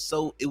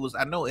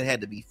 I know it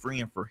had to be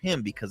freeing for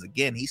him because,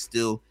 again, he's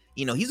still,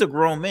 he's a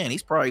grown man.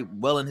 He's probably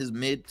well in his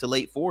mid to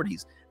late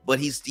 40s, but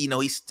he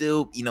still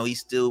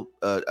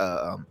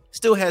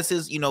has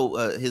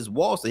his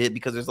walls to hit,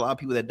 because there's a lot of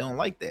people that don't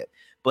like that.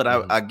 But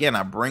Mhm.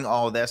 I bring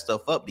all that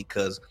stuff up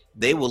because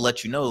they will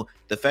let you know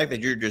the fact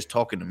that you're just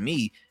talking to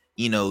me.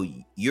 you know,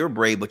 you're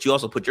brave, but you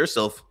also put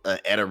yourself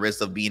at a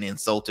risk of being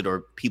insulted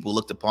or people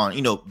looked upon,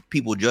 you know,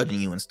 people judging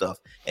you and stuff.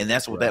 And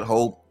that's what that Right.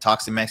 whole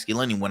toxic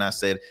masculinity, when I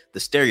said the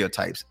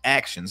stereotypes,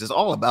 actions, it's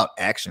all about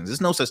actions.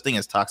 There's no such thing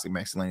as toxic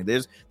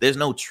masculinity. There's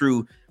no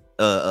true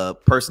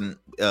person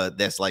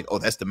that's like, oh,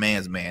 that's the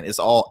man's man. It's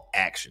all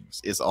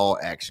actions. It's all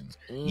actions.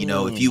 You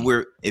know, if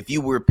Mm.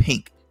 you wear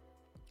pink,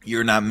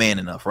 you're not man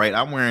enough, right?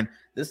 I'm wearing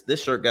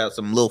this shirt got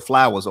some little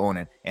flowers on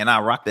it, and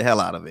I rock the hell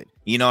out of it.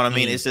 You know what I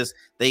mean? Mm. It's just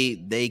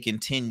they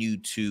continue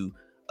to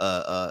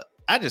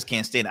I just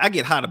can't stand it. I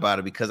get hot about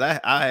it because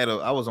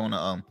I was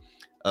on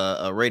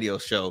a radio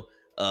show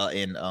a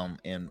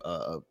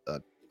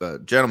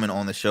gentleman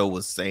on the show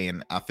was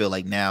saying, I feel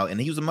like now, and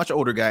he was a much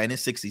older guy in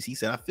his 60s. He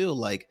said, I feel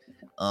like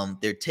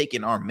they're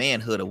taking our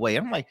manhood away.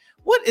 I'm like,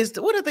 what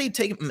are they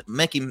taking,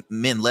 making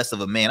men less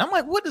of a man? I'm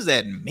like, what does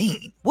that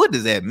mean? What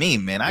does that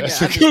mean, man?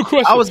 That's a good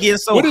question. I was getting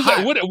so What is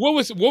hot. that?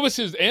 What was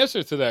his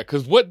answer to that?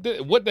 Because what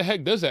the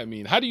heck does that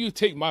mean? How do you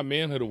take my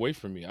manhood away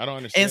from me? I don't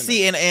understand. And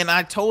see, and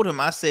I told him,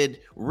 I said,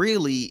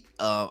 really,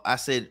 I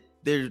said,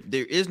 there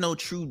is no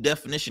true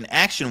definition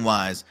action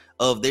wise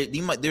of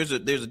there's a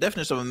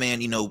definition of a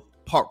man, you know,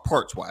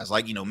 parts wise,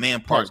 like, you know,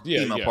 man parts,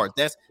 female parts.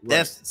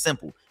 That's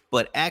simple.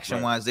 But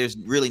action wise, there's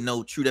really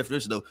no true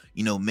definition of,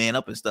 you know, man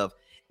up and stuff.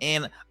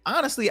 And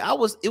honestly, I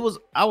was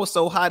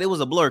so hot, it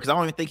was a blur, because I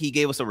don't even think he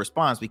gave us a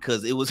response,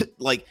 because it was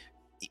like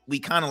we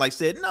kind of like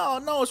said,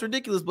 no, it's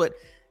ridiculous. But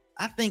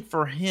I think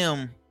for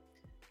him,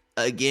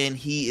 again,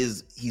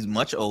 he's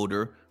much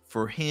older.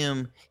 For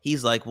him,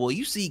 he's like, well,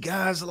 you see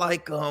guys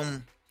like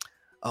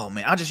oh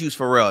man, I'll just use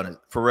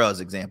Pharrell's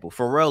example.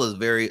 Pharrell is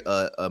very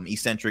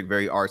eccentric,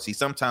 very artsy.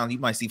 Sometimes you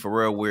might see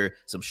Pharrell wear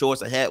some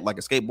shorts, a hat, like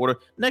a skateboarder.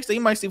 Next thing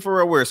you might see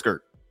Pharrell wear a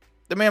skirt.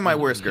 The man might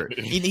wear a skirt.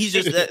 He's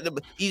just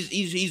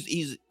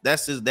he's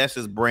that's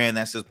his brand,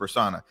 that's his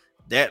persona.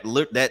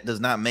 That does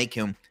not make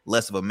him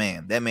less of a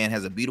man. That man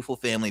has a beautiful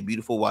family,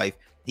 beautiful wife.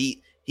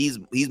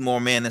 He's more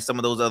man than some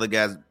of those other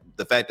guys.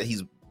 The fact that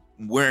he's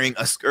wearing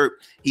a skirt,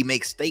 he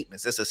makes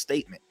statements. That's a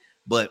statement.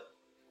 But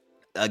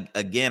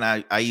again,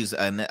 I use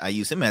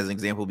him as an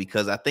example,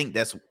 because I think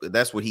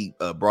that's what he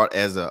brought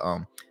as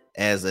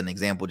an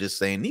example, just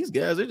saying these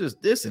guys are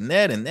just this and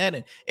that,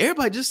 and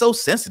everybody just so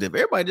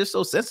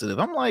sensitive.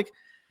 I'm like,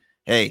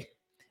 hey,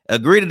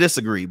 agree to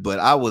disagree, but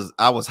I was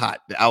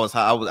hot. I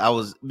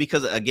was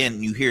because,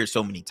 again, you hear it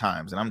so many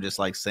times, and I'm just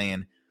like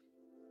saying,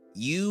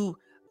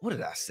 what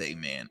did I say,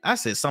 man? I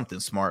said something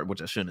smart,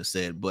 which I shouldn't have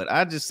said, but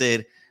I just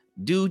said,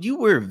 dude, you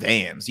wear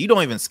Vans. You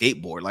don't even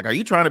skateboard. Like, are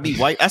you trying to be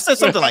white? I said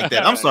something like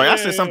that. I'm sorry. I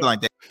said something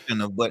like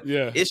that. But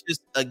it's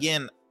just,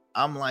 again,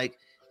 I'm like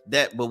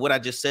that. But what I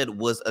just said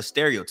was a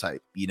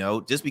stereotype. You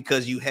know, just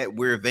because you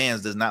wear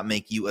Vans does not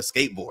make you a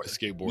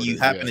skateboarder. You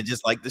happen to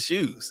just like the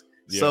shoes.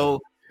 Yeah.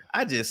 So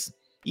I just,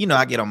 you know,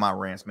 I get on my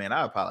rants, man.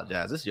 I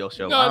apologize. This is your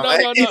show. No,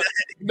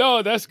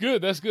 that's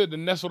good. That's good.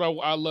 And that's what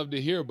I love to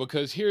hear,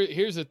 because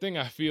here's the thing.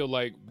 I feel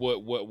like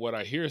what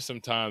I hear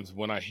sometimes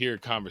when I hear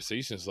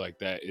conversations like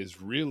that is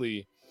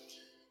really,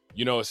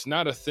 you know, it's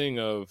not a thing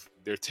of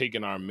they're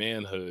taking our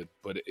manhood,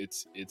 but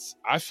it's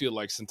I feel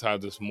like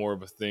sometimes it's more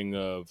of a thing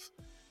of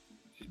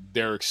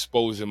they're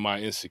exposing my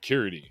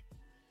insecurity.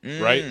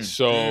 Right.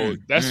 So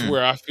that's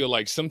where I feel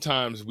like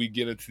sometimes we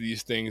get into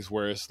these things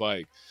where it's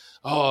like,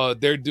 oh,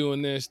 they're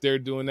doing this, they're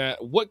doing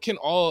that. What can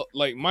all,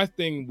 like, my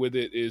thing with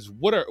it is,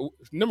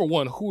 number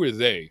one, who are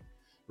they?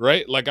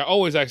 Right? Like, I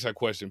always ask that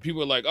question.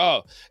 People are like,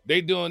 oh,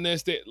 they doing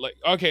this. They like,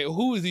 okay,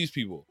 who is these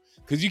people?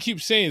 Because you keep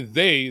saying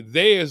they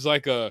is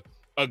like a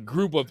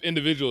group of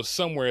individuals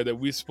somewhere that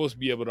we're supposed to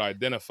be able to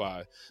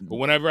identify. But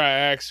whenever I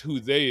ask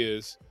who they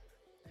is,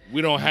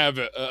 we don't have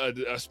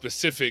a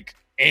specific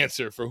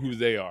answer for who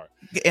they are.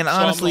 And so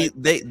honestly,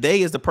 like,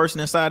 they is the person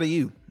inside of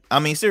you. I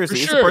mean, seriously,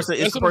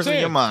 it's the person in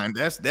your mind.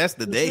 That's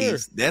the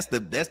days. That's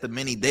the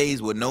many days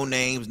with no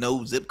names,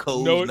 no zip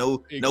codes,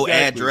 no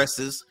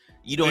addresses.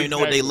 You don't even know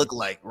what they look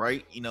like,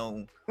 right? You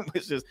know,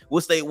 it's just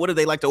what do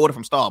they like to order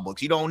from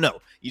Starbucks? You don't know.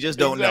 You just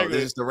don't know.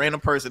 There's just a random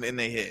person in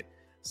their head.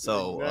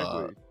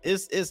 So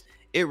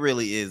it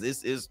really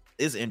is.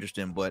 It's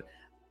interesting, but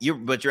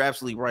you're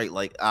absolutely right.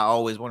 Like, I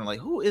always wonder, like,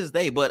 who is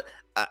they? But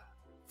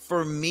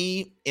for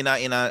me, and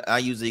I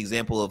use the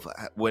example of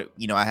what,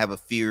 you know, I have a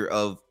fear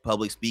of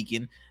public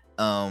speaking.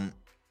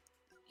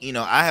 You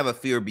know, I have a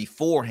fear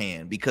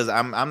beforehand because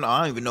I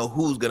don't even know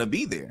who's gonna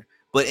be there.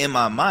 But in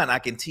my mind, I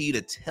continue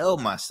to tell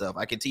myself,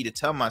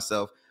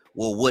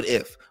 well, what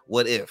if?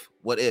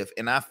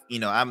 And I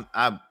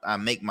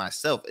make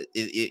myself,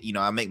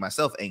 I make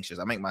myself anxious.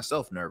 I make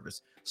myself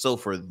nervous. So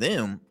for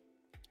them,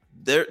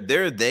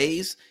 their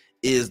days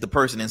is the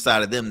person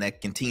inside of them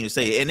that continue to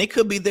say it. And it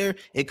could be their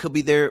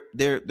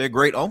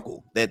great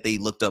uncle that they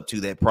looked up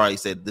to, that probably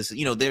said this,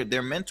 you know,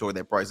 their mentor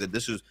that probably said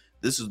this is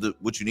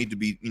what you need to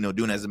be, you know,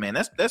 doing as a man.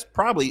 That's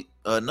probably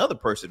another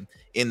person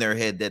in their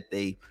head that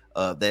they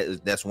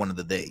that's one of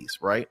the days,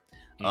 right?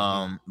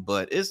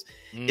 But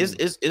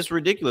it's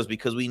ridiculous,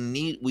 because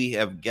we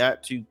have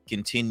got to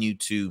continue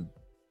to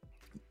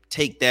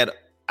take that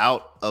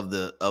out of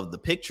the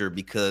picture,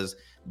 because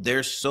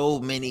there's so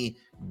many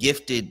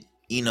gifted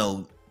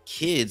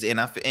kids, and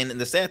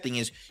the sad thing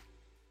is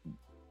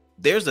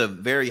there's a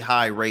very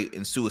high rate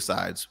in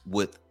suicides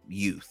with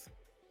youth.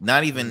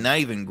 Not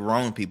even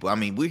grown people. I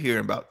mean, we're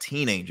hearing about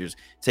teenagers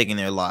taking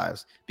their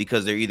lives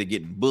because they're either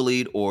getting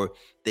bullied or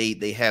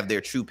they have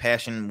their true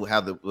passion, how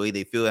the way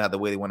they feel, how the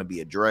way they want to be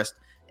addressed,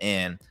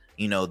 and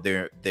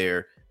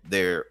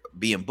they're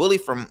being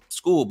bullied from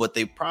school, but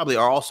they probably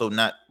are also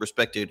not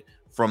respected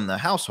from the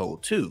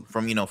household too,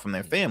 from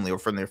their family or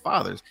from their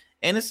fathers.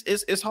 And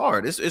it's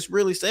hard. It's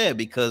really sad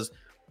because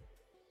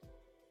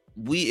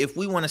if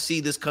we want to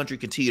see this country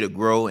continue to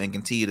grow and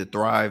continue to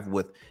thrive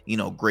with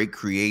great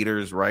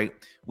creators, right?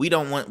 We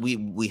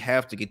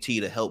have to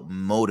continue to help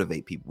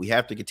motivate people. We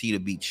have to continue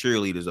to be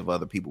cheerleaders of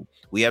other people.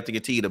 We have to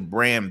continue to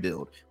brand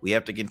build. We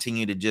have to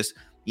continue to just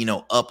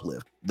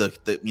uplift.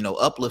 The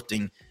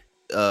uplifting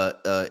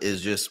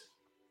is just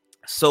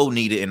so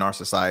needed in our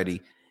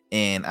society.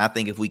 And I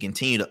think if we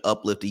continue to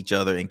uplift each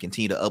other and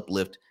continue to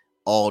uplift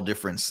all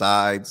different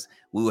sides,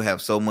 we will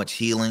have so much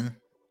healing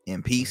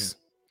and peace.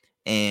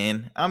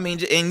 And I mean,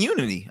 and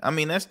unity. I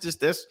mean, that's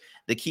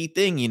the key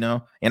thing,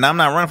 And I'm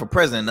not running for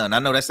president. None. I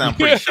know that sounds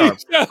pretty sharp,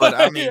 but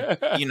I mean,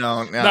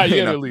 not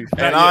yet at least.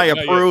 And I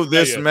approve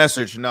this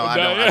message. No,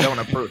 I don't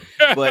approve.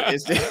 But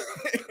it's just,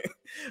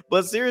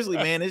 but seriously,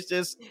 man, it's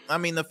just, I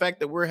mean, the fact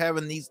that we're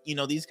having these,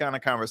 these kind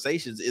of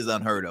conversations is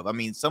unheard of. I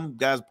mean, some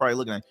guys are probably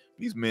looking at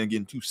these men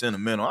getting too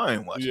sentimental. I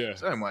ain't watching. Yeah,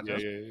 I ain't watching.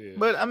 Yeah.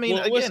 But I mean,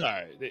 again,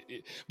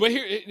 but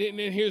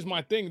here's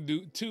my thing,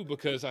 dude, too,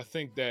 because I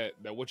think that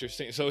what you're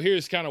saying. So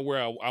here's kind of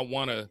where I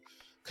want to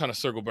kind of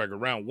circle back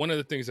around. One of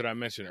the things that I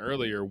mentioned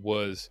earlier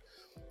was,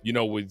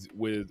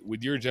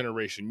 with your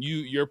generation,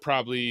 you're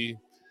probably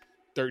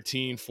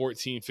 13,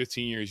 14,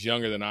 15 years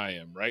younger than I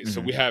am, right? So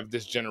we have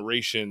this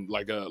generation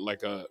like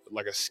a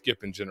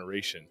skipping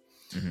generation.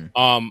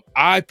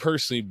 I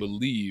personally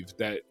believe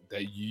that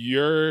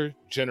your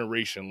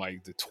generation,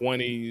 like the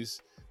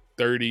 20s,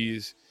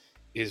 30s,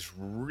 is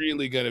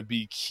really going to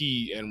be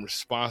key and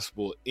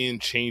responsible in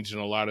changing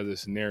a lot of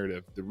this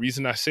narrative. The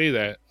reason I say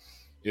that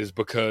is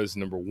because,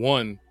 number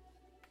one,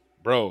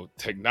 bro,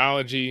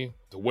 technology,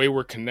 the way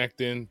we're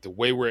connecting, the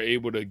way we're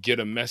able to get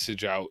a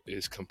message out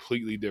is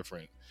completely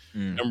different.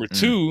 Number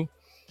two,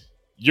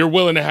 you're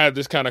willing to have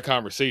this kind of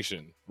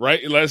conversation, right?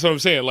 That's what I'm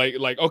saying.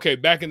 Like, okay,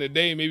 back in the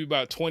day, maybe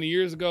about 20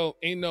 years ago,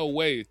 ain't no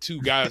way two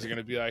guys are going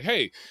to be like,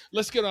 hey,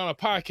 let's get on a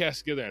podcast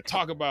together and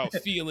talk about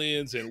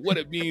feelings and what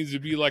it means to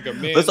be like a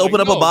man. Let's open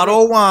up a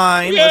bottle of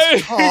wine. Yeah,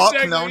 let's talk.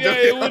 Exactly. No,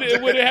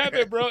 it wouldn't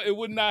happen, bro. It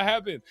would not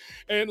happen.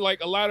 And like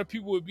a lot of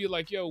people would be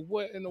like, yo,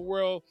 what in the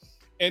world?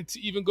 And to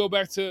even go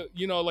back to,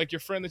 like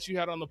your friend that you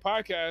had on the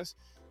podcast,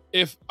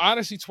 if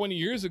honestly 20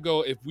 years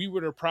ago, if we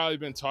would have probably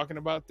been talking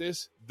about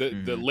this,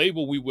 the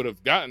label we would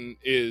have gotten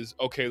is,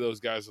 okay, those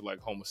guys are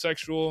like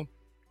homosexual,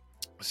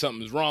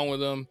 something's wrong with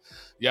them,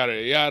 yada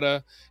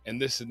yada,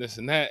 and this and this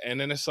and that. And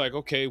then it's like,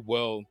 okay,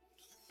 well,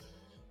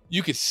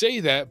 you could say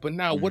that, but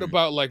now what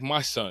about like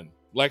my son?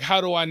 Like, how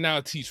do I now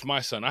teach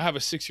my son? I have a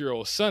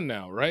 6-year-old son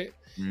now, right?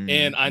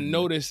 And I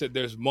notice that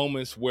there's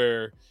moments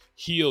where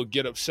he'll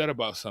get upset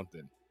about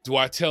something. Do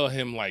I tell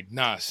him like,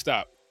 nah,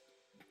 stop,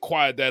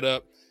 quiet that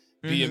up,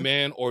 be a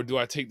man? Or do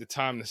I take the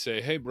time to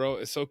say, hey, bro,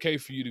 it's okay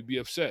for you to be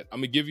upset. I'm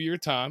going to give you your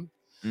time.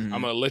 I'm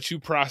going to let you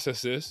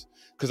process this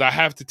because I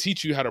have to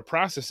teach you how to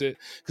process it.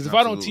 Because if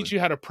I don't teach you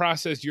how to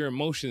process your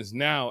emotions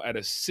now as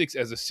a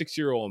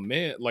 6-year-old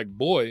man, like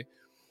boy,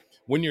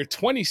 when you're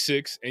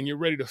 26 and you're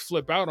ready to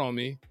flip out on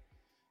me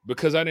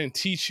because I didn't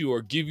teach you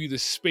or give you the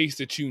space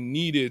that you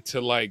needed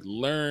to like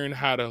learn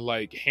how to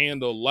like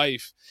handle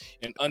life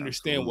and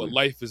understand what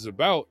life is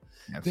about,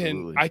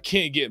 then I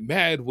can't get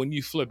mad when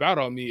you flip out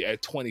on me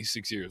at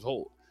 26 years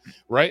old,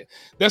 right?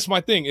 That's my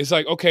thing. It's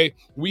like, okay,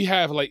 we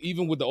have like,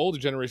 even with the older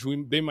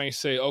generation, they might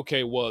say,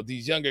 okay, well,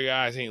 these younger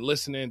guys ain't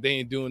listening, they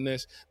ain't doing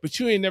this, but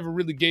you ain't never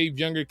really gave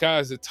younger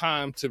guys the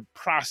time to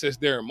process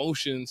their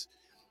emotions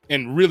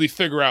and really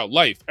figure out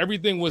life.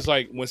 Everything was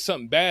like, when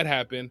something bad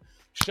happened,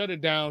 shut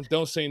it down,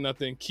 don't say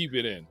nothing, keep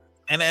it in.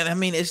 And I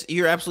mean,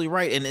 you're absolutely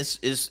right. And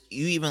it's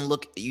you even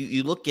look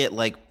at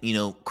like,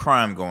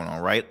 crime going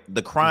on, right?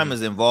 The crime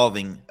is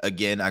involving,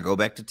 again, I go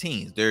back to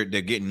teens. They're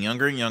getting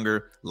younger and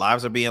younger.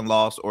 Lives are being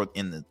lost, or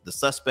the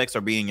suspects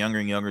are being younger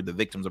and younger. The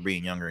victims are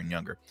being younger and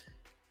younger.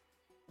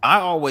 I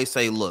always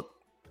say, look,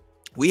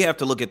 we have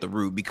to look at the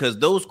root, because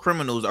those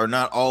criminals are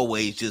not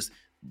always just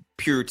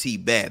pure T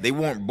bad. They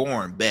weren't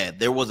born bad.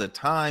 There was a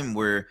time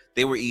where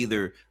they were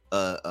either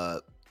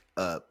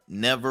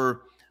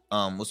never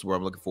what's the word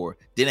I'm looking for,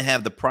 didn't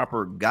have the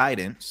proper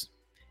guidance,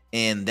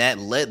 and that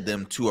led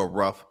them to a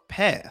rough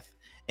path.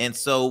 And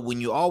so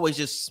when you always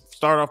just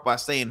start off by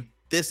saying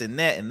this and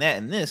that and that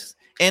and this,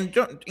 and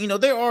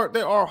there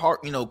are hard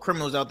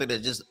criminals out there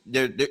that just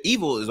their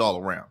evil is all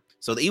around.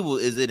 So the evil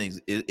is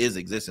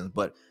existence,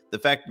 but the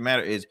fact of the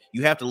matter is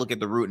you have to look at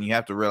the root, and you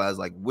have to realize,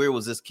 like, where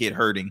was this kid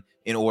hurting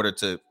in order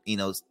to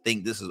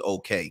think this is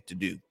okay to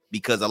do?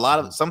 Because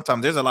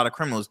sometimes there's a lot of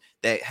criminals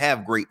that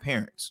have great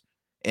parents.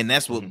 And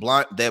that's what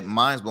that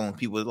mind's blowing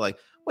people. Like,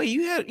 wait,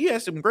 you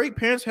had some great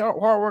parents, hard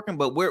working,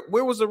 but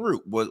where was the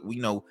root? Was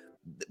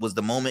was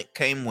the moment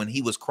came when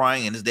he was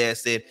crying and his dad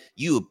said,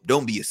 "You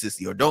don't be a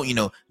sissy, or don't,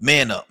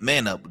 man up,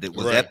 man up."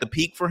 Was Right. that the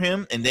peak for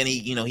him? And then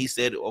he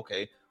said,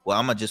 "Okay, well,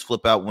 I'm gonna just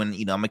flip out when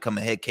I'm gonna become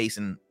a head case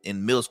in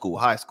middle school,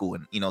 high school,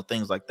 and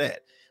things like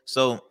that."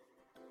 So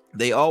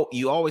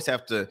you always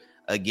have to,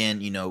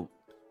 again,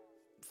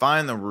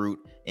 find the root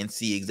and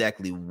see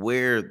exactly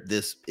where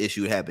this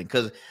issue happened.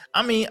 Because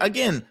I mean,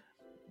 again,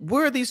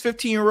 where are these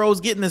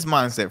 15-year-olds getting this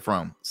mindset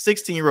from?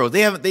 16-year-olds,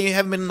 they haven't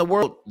been in the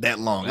world that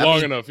long. I Long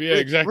mean, enough. Yeah,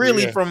 exactly.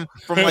 really, Yeah. from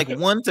like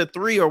 1 to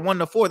 3 or 1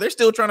 to 4, they're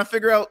still trying to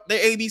figure out their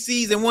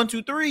ABCs and 1,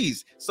 2,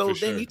 3s. So For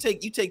then sure.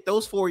 you take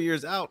those 4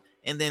 years out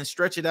and then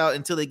stretch it out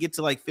until they get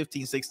to like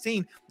 15,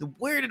 16.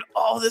 Where did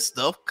all this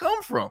stuff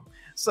come from?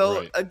 So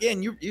Right.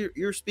 again,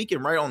 you're speaking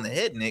right on the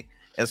head, Nick,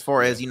 as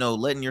far as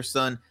letting your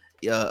son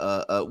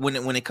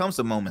when it comes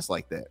to moments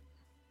like that.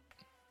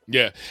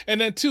 Yeah. And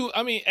then too,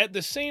 I mean, at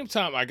the same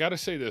time, I gotta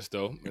say this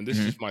though, and this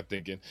is Mhm. just my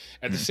thinking.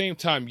 At the Mhm. same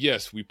time,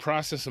 yes, we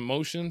process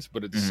emotions,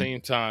 but at the Mhm.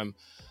 same time,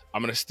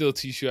 I'm gonna still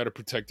teach you how to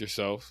protect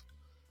yourself.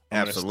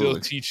 I'm gonna still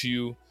Absolutely. teach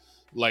you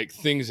like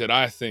things that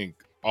I think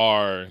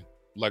are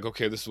like,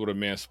 okay, this is what a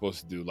man's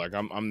supposed to do. Like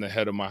I'm the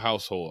head of my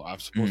household. I'm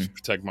supposed to Mhm.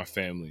 protect my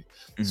family.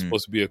 I'm Mhm.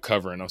 supposed to be a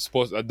covering. I'm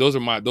supposed those are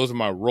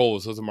my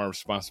roles, those are my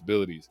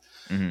responsibilities.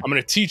 Mhm. I'm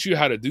gonna teach you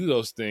how to do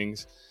those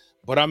things,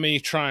 but I may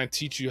try and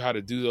teach you how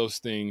to do those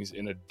things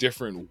in a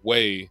different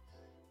way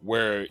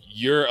where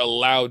you're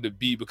allowed to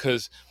be,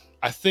 because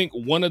I think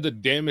one of the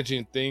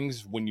damaging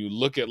things when you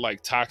look at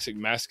like toxic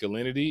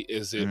masculinity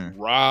is it Mhm.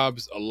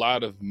 robs a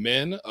lot of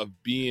men of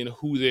being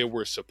who they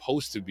were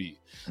supposed to be,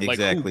 like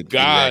who Exactly.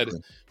 God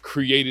Exactly.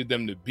 created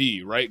them to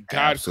be, right?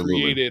 God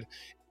Absolutely. created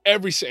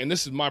and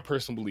this is my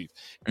personal belief,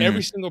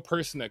 every Mhm. single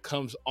person that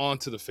comes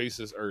onto the face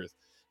of this earth,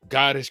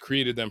 God has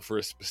created them for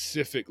a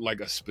specific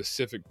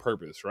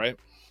purpose, right?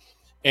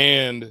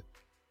 And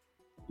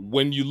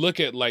when you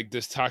look at like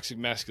this toxic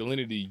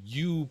masculinity,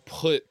 you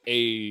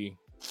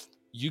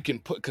can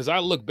put, because I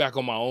look back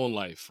on my own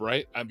life,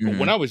 right? But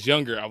when Mhm. I was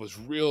younger, I was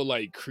real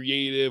like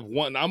creative.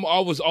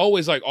 I was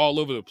always like all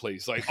over the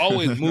place, like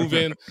always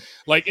moving.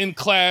 Like in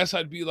class,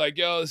 I'd be like,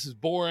 "Yo, this is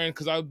boring,"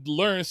 because I'd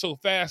learn so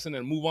fast and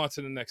then move on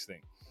to the next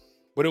thing.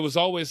 But it was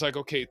always like,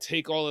 okay,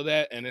 take all of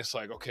that, and it's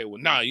like, okay,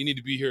 well, nah, you need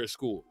to be here at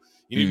school.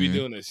 You need to be Mhm.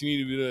 doing this. You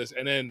need to be doing this,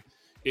 and then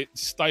it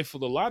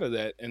stifled a lot of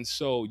that, and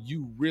so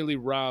you really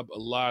rob a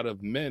lot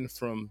of men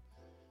from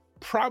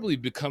probably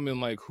becoming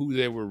like who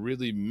they were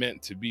really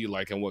meant to be,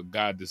 like, and what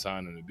God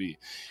designed them to be.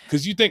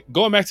 Because you think,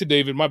 going back to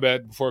David, my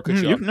bad, before I cut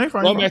Mhm. you off, You're fine.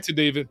 You're going fine. back to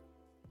David,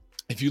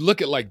 if you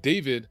look at like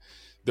David,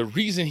 the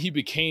reason he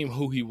became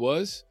who he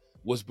was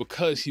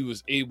because he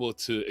was able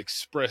to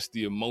express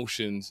the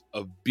emotions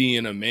of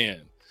being a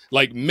man.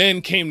 Like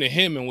men came to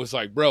him and was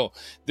like, "Bro,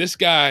 this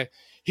guy,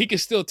 he can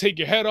still take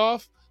your head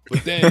off,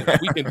 but then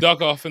we can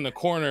duck off in the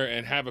corner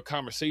and have a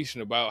conversation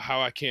about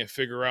how I can't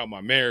figure out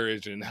my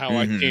marriage and how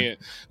I Mhm. can't,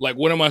 like,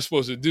 what am I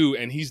supposed to do?"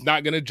 And he's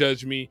not gonna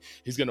judge me.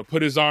 He's gonna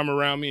put his arm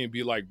around me and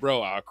be like,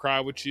 "Bro, I'll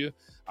cry with you.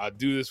 I'll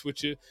do this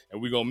with you, and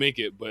we're gonna make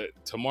it. But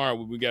tomorrow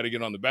when we got to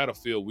get on the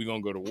battlefield, we're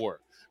gonna go to war."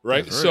 That's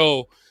Right. right.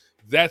 So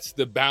that's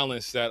the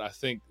balance that I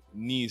think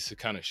needs to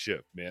kind of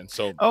shift, man.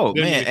 So Oh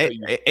didn't mean man,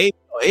 to cut you.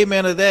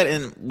 amen to that.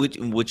 And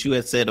what you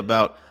had said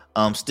about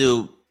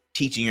still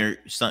teaching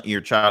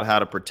your child how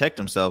to protect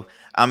himself.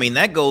 I mean,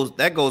 that goes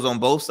on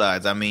both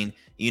sides. I mean,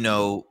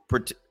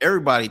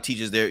 everybody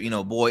teaches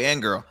their boy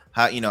and girl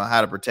how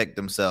to protect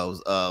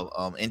themselves.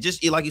 And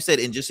just like you said,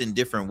 in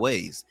different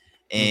ways.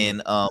 Hmm.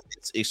 And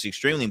it's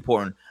extremely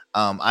important.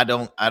 I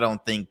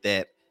don't think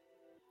that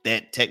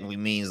technically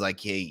means like,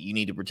 hey, you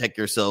need to protect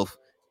yourself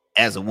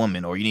as a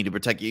woman, or you need to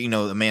protect the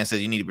man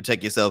says you need to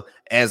protect yourself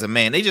as a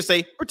man. They just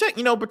say protect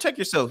yourself. Protect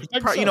yourself.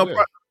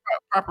 Yeah.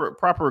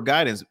 Proper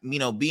guidance,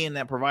 being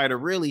that provider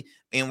really.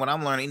 And what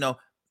I'm learning,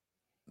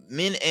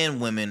 men and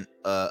women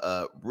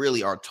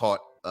really are taught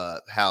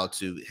how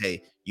to,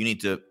 hey, you need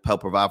to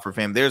help provide for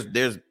family.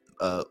 There's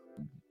uh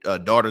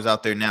daughters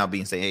out there now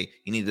being say, hey,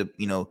 you need to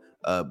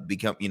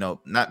become,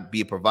 not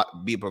be a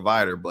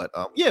provider, but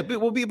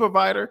we'll be a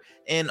provider,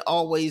 and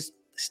always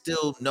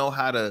still know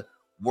how to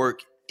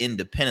work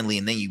independently.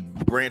 And then you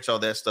branch all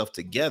that stuff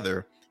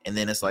together, and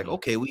then it's like, Mhm.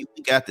 okay, we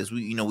got this.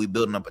 We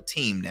building up a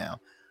team now.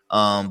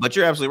 But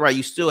you're absolutely right,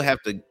 you still have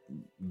to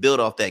build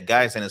off that,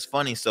 guys. And it's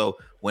funny, so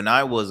when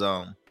I was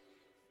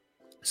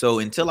so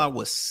until I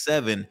was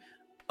 7,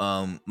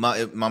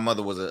 my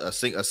mother was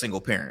a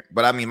single parent.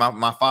 But I mean,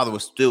 my father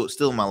was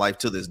still in my life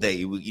to this day.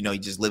 He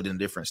just lived in a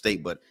different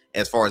state. But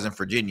as far as in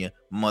Virginia,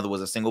 my mother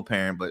was a single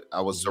parent. But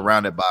I was Mhm.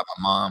 surrounded by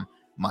my mom,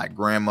 my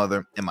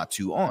grandmother, and my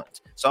 2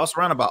 aunts. So I was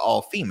surrounded by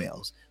all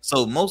females.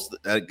 So most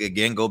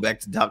again, go back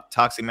to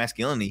toxic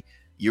masculinity.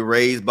 You're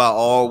raised by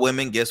all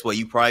women. Guess what?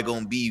 You probably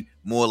gonna be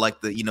more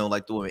like the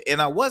women.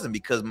 And I wasn't,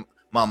 because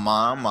my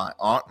mom, my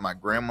aunt, my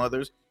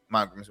grandmothers,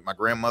 my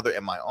grandmother,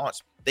 and my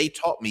aunts, they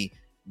taught me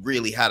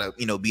really how to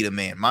be the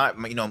man.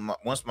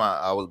 Once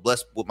I was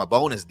blessed with my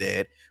bonus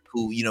dad,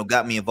 who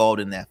got me involved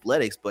in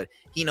athletics, but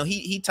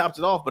he topped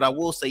it off. But I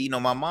will say,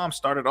 my mom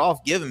started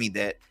off giving me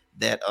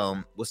that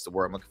what's the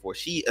word I'm looking for?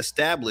 She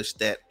established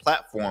that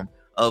platform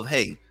of,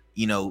 hey,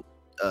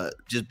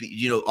 just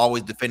be,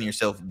 always defending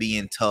yourself,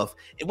 being tough.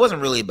 It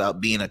wasn't really about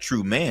being a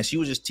true man. She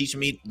was just teaching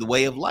me the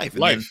way of life.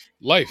 And then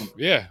life,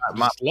 yeah,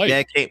 my just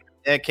life.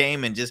 dad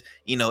came and just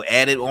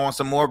added on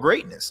some more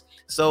greatness.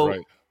 So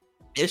Right.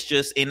 it's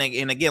just, and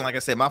again, like I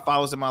said, my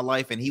father was in my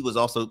life, and he was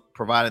also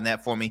providing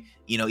that for me.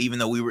 Even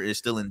though we were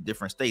still in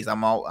different states, I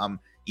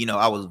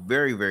was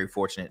very, very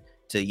fortunate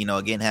to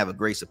again have a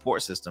great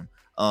support system.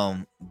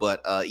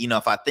 But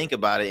if I think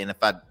about it, and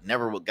if I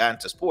never got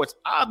into sports,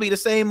 I'll be the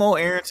same old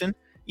Arrington.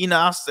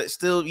 I'll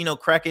still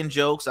cracking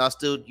jokes. I'll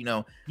still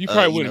You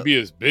probably wouldn't be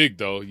as big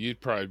though.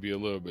 You'd probably be a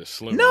little bit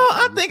slimmer. No,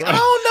 I don't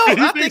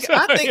know.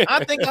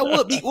 I think I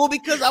would be. Well,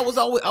 because I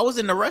was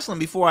in the wrestling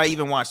before I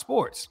even watched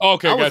sports.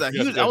 Okay, I was a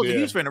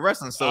huge fan of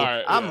wrestling, so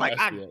right, I'm like,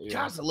 I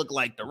got to look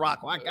like The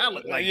Rock. Or I got to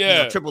look like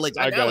Triple H.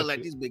 I got to look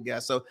like these big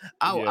guys. So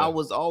I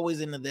was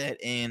always into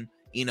that, and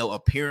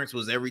appearance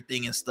was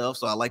everything and stuff.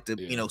 So I like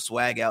to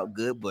swag out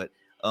good, but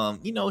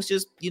it's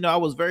just I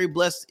was very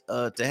blessed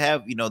to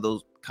have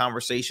those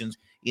conversations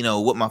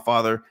with my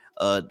father.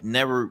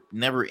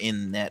 Never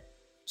in that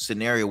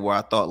scenario where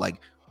I thought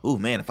like, oh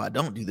man, if I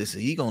don't do this,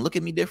 is he gonna look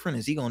at me different?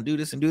 Is he gonna do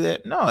this and do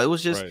that? No, it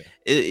was just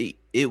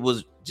it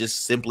was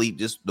just simply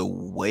just the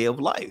way of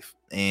life.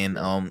 And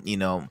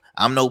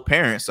I'm no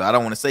parent, so I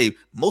don't want to say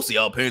most of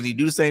y'all parents you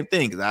do the same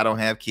thing, because I don't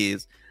have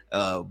kids.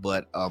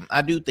 But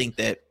I do think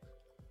that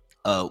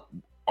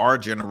our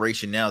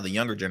generation now, the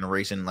younger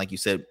generation, like you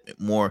said,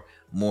 more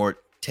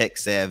tech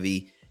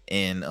savvy,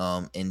 and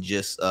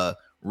just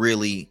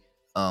really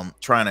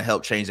trying to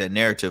help change that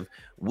narrative.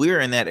 We're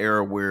in that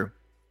era where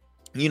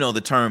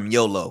the term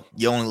YOLO,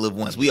 you only live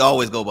once. We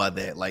always go by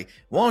that. Like,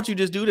 why don't you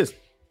just do this?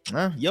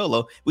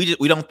 YOLO. We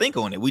don't think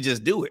on it. We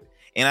just do it.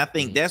 And I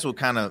think that's what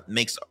kind of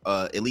makes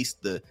at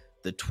least the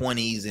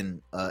 20s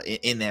and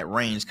in that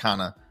range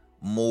kind of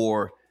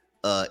more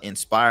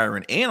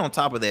inspiring. And on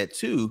top of that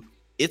too,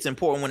 it's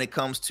important when it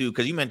comes to,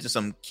 because you mentioned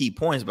some key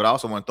points, but I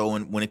also want to throw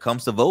in when it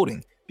comes to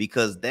voting,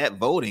 because that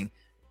voting,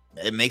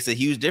 it makes a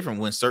huge difference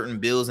when certain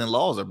bills and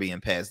laws are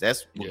being passed.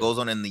 That's what goes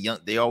on in the young.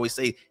 They always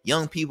say,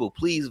 young people,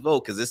 please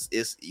vote, because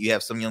it's you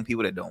have some young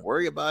people that don't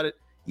worry about it.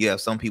 You have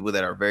some people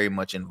that are very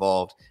much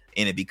involved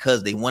in it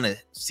because they want to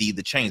see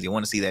the change. They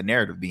want to see that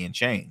narrative being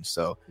changed.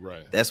 So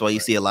that's why you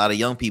see a lot of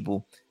young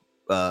people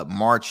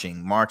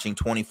marching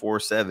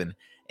 24/7,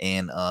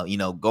 and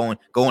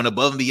going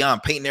above and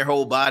beyond, painting their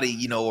whole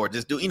body, or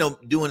just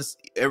doing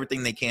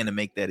everything they can to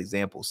make that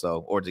example.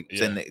 So, or to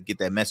get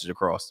that message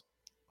across.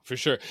 For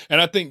sure.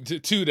 And I think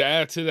to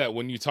add to that,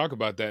 when you talk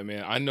about that,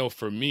 man, I know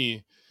for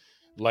me,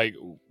 like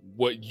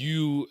what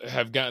you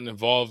have gotten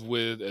involved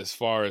with as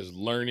far as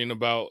learning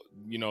about,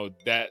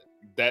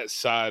 that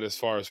side, as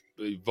far as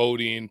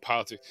voting,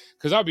 politics.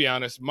 Because I'll be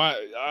honest,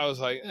 I was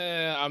like,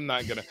 I'm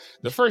not gonna.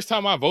 The first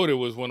time I voted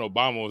was when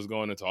Obama was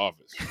going into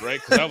office, right?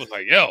 Because I was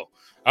like, yo,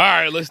 all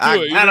right, let's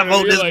do it. I gotta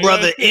vote this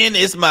brother in.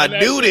 It's my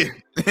duty.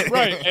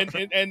 Right.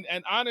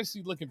 And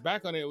honestly, looking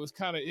back on it, it was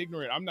kind of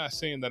ignorant. I'm not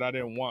saying that I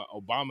didn't want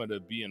Obama to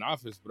be in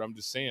office, but I'm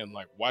just saying,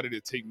 like, why did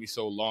it take me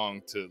so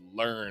long to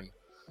learn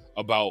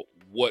about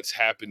what's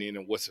happening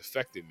and what's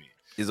affecting me?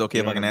 Is it okay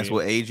if I can ask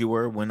what age you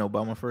were when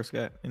Obama first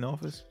got in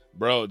office?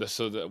 Bro,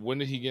 when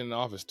did he get in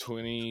office?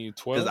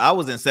 2012? Because I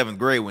was in 7th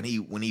grade when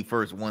he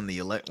first won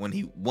when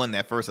he won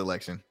that first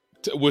election.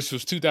 Which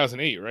was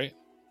 2008, right?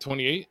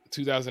 2008?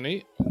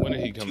 When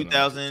did he come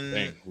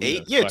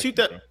 2008? Yeah,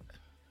 2000.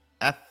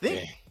 I think.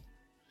 Dang.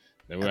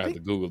 Then we're going to have to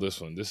Google this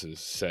one. This is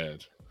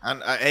sad.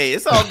 Hey,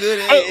 it's all good.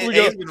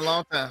 It's been a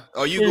long time.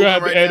 Oh, you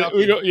Googling right now?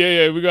 We're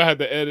going to have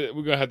to edit.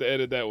 We're going to have to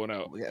edit that one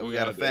out. We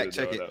got to fact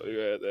check it. We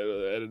got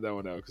to edit that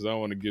one out because I don't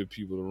want to give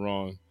people the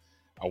wrong.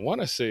 I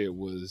want to say it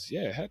was,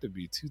 it had to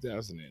be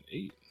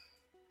 2008.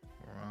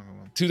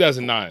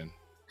 2009.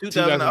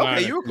 2009.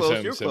 Okay, you were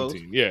close. You're close.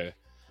 Yeah.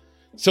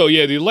 So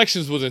the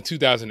elections was in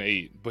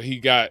 2008, but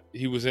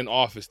he was in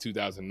office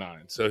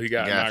 2009. So he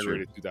got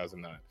inaugurated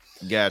 2009.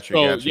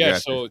 Gotcha.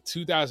 So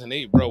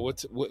 2008, bro.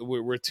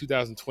 We're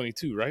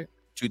 2022, right?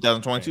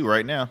 2022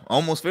 right now.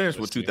 Almost finished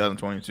with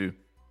 2022.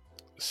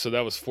 So that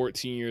was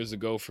 14 years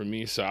ago for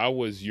me. So I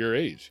was your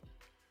age.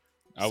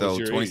 I was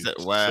your 27.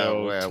 age.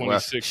 Wow.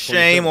 26,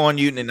 Shame on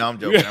you. No, I'm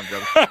joking.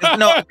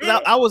 No,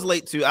 I was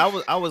late too. I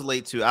was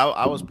late too.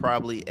 I was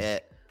probably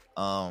at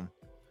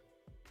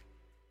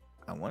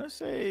I want to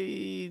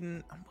say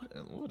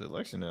what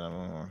election did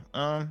I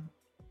run?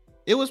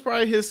 It was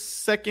probably his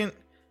second.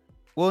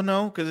 Well,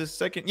 no, because his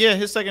second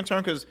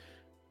term, because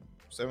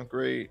 7th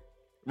grade,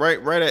 right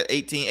at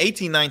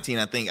 18, 19,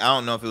 I think. I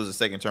don't know if it was a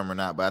second term or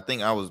not, but I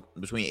think I was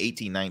between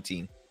 18,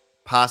 19,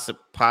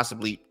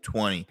 possibly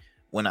 20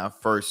 when I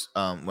first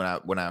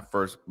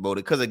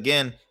voted. Because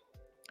again,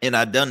 and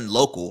I've done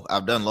local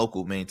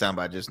many times,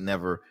 but I just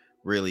never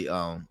really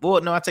well,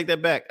 no, I take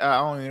that back. I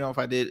don't even know if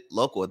I did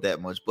local at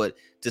that much, but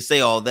to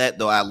say all that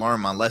though, I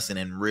learned my lesson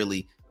and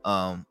really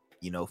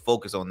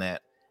focus on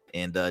that.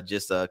 And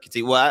just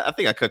continue. Well, I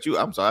think I cut you.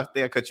 I'm sorry. I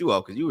think I cut you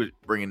off because you were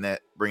bringing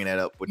that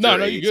up. With no,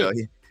 you good.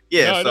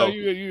 Yeah. No, So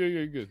you're good.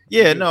 You're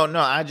yeah, good. no,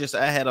 I had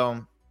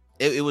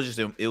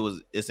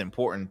it's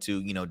important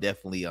to,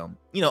 definitely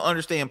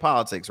understand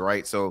politics,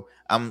 right? So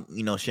I'm,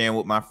 sharing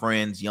with my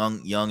friends,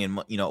 young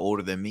and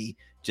older than me,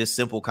 just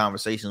simple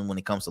conversations when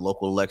it comes to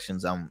local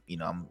elections. I'm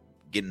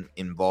getting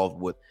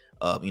involved with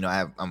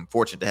I'm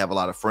fortunate to have a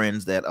lot of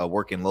friends that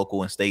work in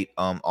local and state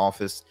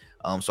office.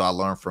 So I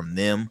learn from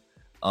them.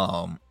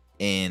 Um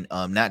and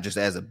not just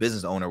as a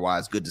business owner, why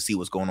it's good to see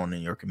what's going on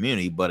in your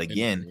community, but In the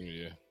again,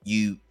 community,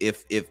 yeah.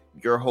 if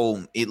your whole,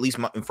 at least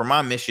for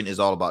my mission, is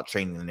all about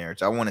changing the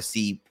narrative. I want to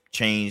see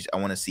change, I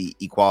want to see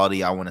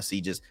equality, I want to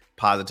see just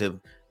positive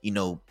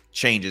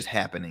changes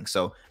happening.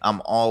 So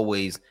I'm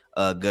always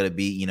gonna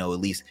be at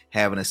least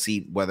having a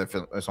seat, whether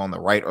it's on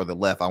the right or the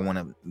left. I want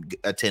to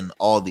attend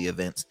all the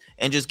events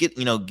and just get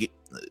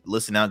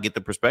listen out, get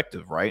the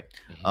perspective, right?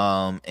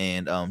 Hmm.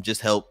 And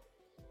just help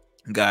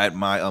guide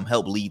my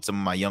help lead some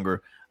of my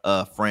younger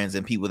friends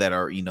and people that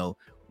are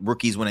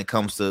rookies when it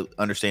comes to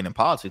understanding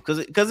politics,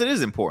 because it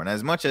is important.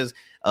 As much as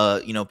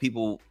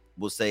people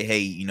will say,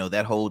 hey,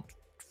 that whole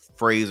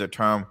phrase or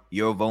term,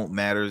 your vote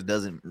matters,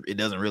 doesn't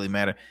really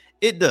matter.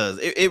 It does.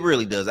 It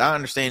really does. I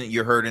understand that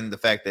you're hurting the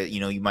fact that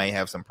you might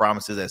have some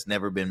promises that's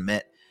never been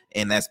met,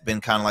 and that's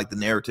been kind of like the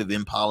narrative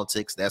in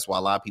politics. That's why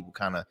a lot of people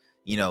kind of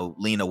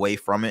lean away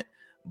from it.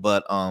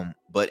 But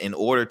in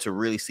order to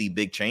really see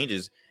big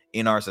changes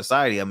in our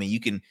society, I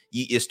mean,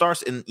 it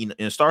starts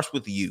it starts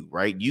with you,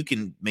 right? You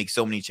can make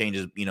so many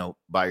changes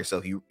by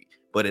yourself.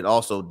 But it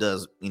also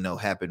does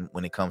happen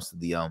when it comes to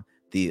the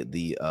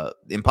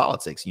in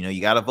politics.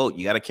 You got to vote,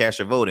 you got to cast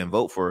your vote and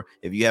vote for,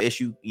 if you have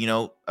issue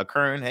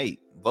occurring, hey,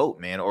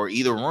 vote, man, or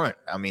either run.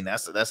 I mean,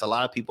 that's a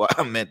lot of people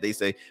I met, they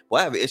say,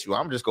 well, I have an issue,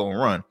 I'm just gonna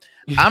run.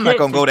 I'm not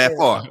gonna For go that sure.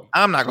 far.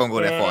 I'm not gonna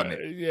go that far, Nick.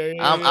 Yeah,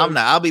 yeah, I'm yeah. not.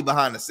 I'll be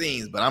behind the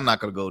scenes, but I'm not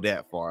gonna go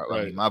that far. I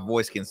Right. mean, my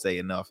voice can say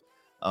enough,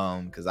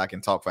 because I can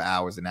talk for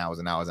hours and hours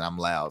and hours, and I'm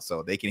loud,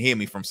 so they can hear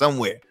me from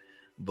somewhere.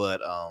 But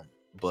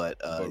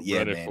yeah,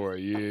 ready man, for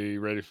it. Yeah,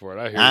 you ready for it.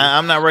 I hear you.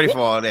 I'm not ready What? for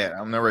all that.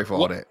 I'm not ready for all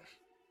What? that.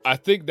 I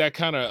think that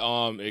kind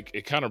of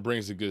it kind of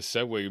brings a good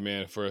segue,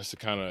 man, for us to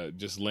kind of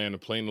just land the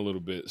plane a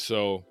little bit.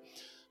 So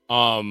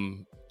I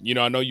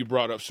know you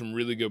brought up some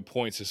really good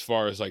points as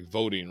far as like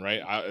voting, right?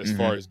 As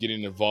far Mm-hmm. as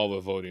getting involved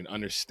with voting,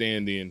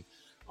 understanding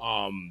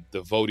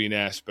the voting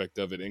aspect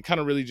of it, and kind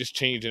of really just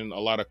changing a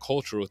lot of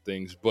cultural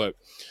things. But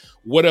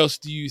what else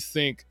do you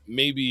think,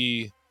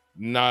 maybe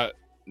not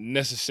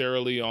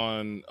necessarily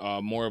on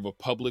more of a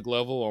public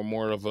level or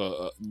more of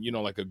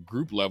like a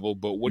group level,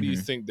 but what do you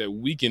Mm-hmm. think that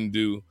we can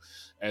do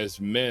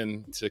as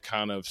men to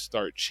kind of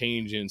start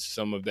changing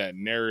some of that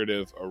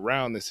narrative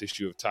around this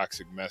issue of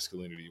toxic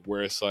masculinity,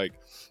 where it's like,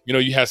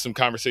 you have some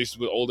conversations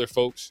with older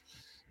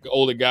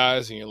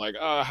guys, and you're like,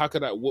 how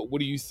could I, what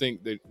do you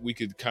think that we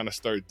could kind of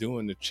start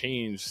doing to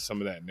change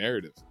some of that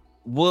narrative?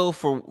 Well,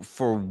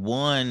 for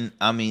one,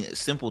 I mean,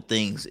 simple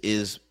things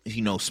is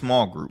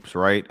small groups,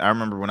 right? I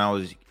remember when I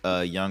was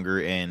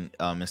younger, and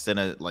instead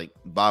of like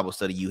Bible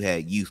study, you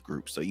had youth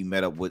groups. So you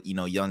met up with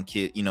young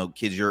kids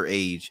your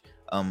age,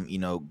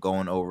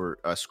 going over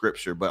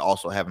scripture, but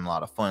also having a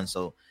lot of fun.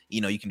 So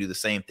you can do the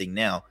same thing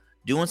now,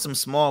 doing some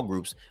small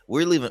groups.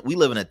 We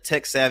live in a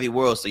tech savvy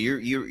world, so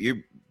you're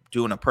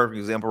doing a perfect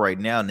example right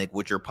now, Nick,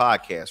 with your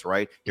podcast,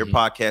 right? Your Mhm.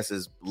 podcast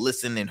is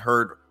listened and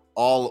heard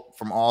all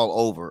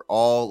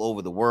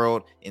over the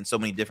world, in so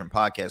many different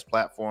podcast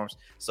platforms.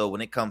 So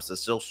when it comes to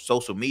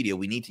social media,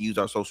 we need to use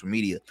our social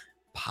media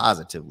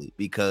positively,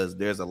 because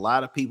there's a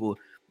lot of people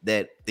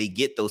that they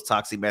get those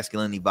toxic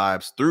masculinity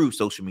vibes through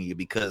social media,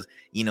 because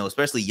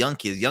especially young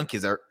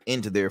kids are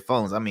into their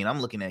phones. I mean,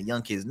 I'm looking at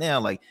young kids now,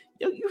 like,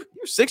 yo, you're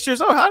 6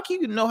 years old, how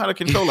can you know how to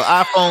control an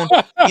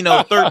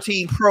iPhone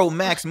 13 Pro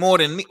Max more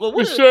than me? Well, For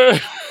what sure.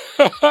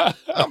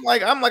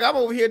 I'm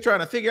over here trying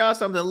to figure out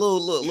something,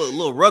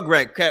 little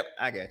rugrat crap.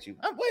 I got you.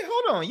 Wait,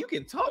 hold on. You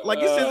can talk. Like,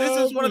 it's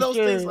just one For of those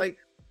things. sure. Like,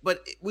 but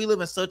we live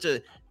in such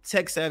a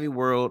tech savvy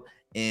world,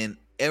 and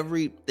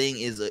everything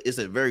is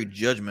a very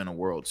judgmental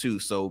world too.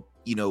 So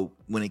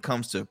when it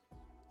comes to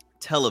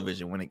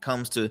television, when it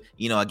comes to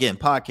again,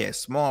 podcasts,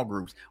 small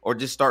groups, or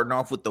just starting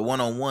off with the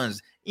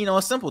one-on-ones,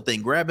 a simple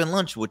thing, grabbing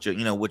lunch with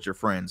your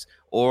friends,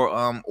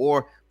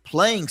 or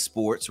playing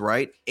sports,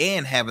 right,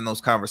 and having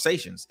those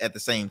conversations at the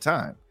same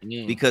time.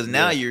 Because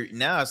Yeah.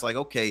 now it's like,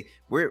 okay,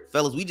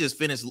 we just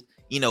finished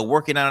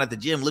working out at the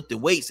gym,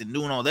 lifting weights and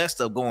doing all that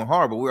stuff, going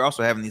hard, but we're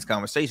also having these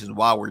conversations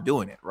while we're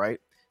doing it, right?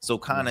 So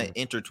kind of Mhm.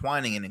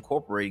 intertwining and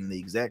incorporating the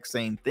exact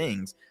same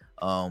things,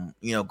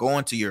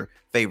 going to your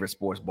favorite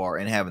sports bar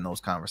and having those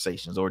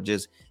conversations, or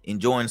just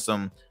enjoying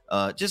some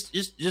just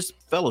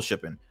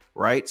fellowshipping,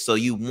 right? So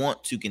you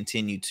want to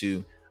continue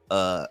to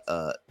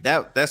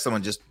that's some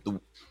of just the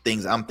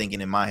things I'm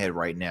thinking in my head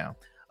right now.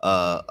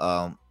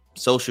 Mhm.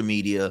 Social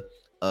media,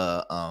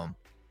 uh um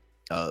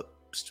uh,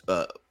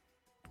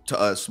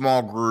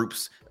 small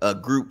groups,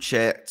 group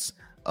chats.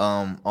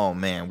 Oh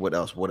man, what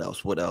else?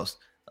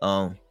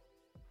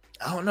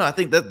 I don't know. I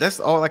think that's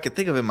all I could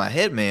think of in my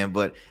head, man.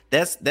 But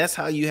that's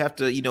how you have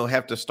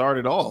to start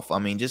it off. I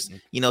mean, just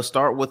Mm.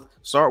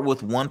 start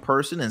with one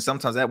person, and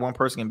sometimes that one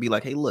person can be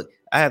like, "Hey, look,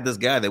 I had this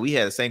guy that we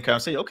had the same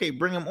conversation. Okay,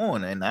 bring him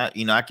on, and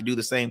I could do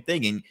the same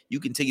thing, and you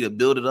continue to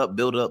build it up,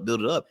 build it up,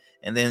 build it up,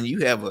 and then you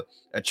have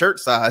a church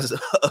size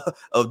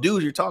of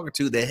dudes you're talking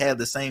to that have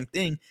the same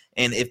thing,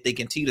 and if they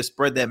continue to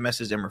spread that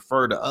message and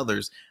refer to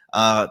others,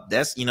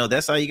 that's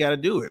how you got to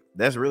do it.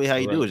 That's really how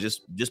you do Right. it,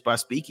 just by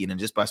speaking, and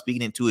just by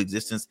speaking into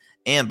existence,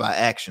 and by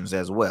actions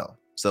as well.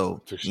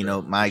 So For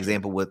sure. my For sure.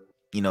 example with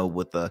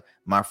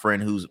my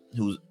friend who's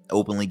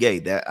openly gay,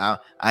 that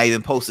I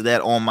even posted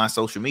that on my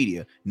social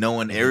media,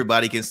 knowing Mhm.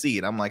 everybody can see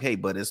it. I'm like, hey,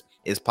 but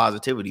it's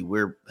positivity.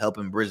 We're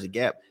helping bridge the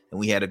gap, and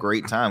we had a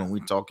great time, and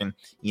we're talking,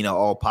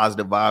 all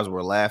positive vibes.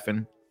 We're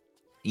laughing.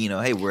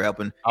 Hey, we're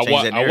helping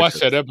change that I watched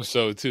narrative. that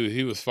episode too.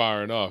 He was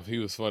firing off. He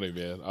was funny,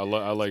 man. I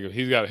like him.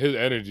 He's got his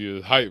energy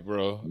is hype,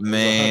 bro. It's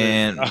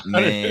Man,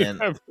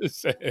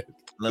 110%.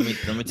 let me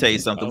tell you I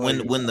something.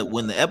 like When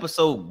it. the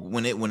episode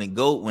when it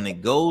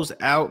goes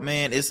out,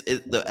 man,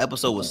 the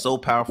episode was so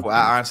powerful.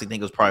 I honestly think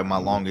it was probably my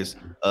longest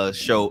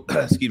show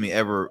excuse me,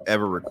 ever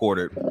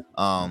recorded.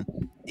 But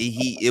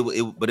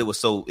it was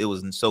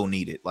so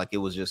needed. Like it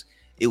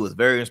was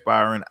very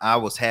inspiring. I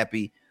was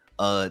happy.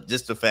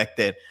 Just the fact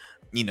that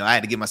I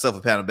had to give myself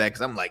a pat on the back,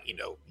 because I'm like,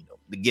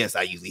 the guests,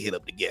 I usually hit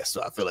up the guests,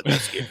 so I feel like I'm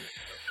skipping.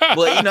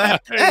 But I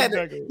had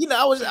to, Exactly.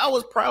 I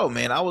was proud,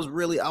 man. I was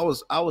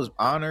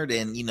honored,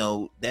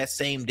 and that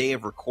same day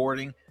of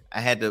recording,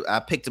 I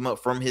picked him up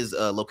from his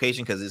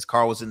location because his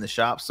car was in the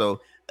shop.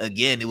 So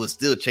again, it was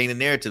still chaining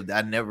narrative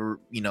that I never,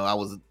 I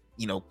was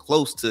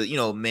close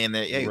to, man,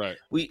 that hey, Right.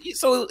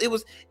 so it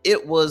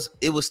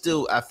was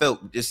still, I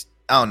felt just,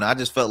 I don't know, I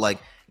just felt like,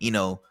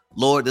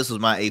 Lord, this was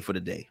my A for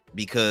the day,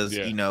 because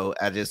Yeah.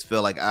 I just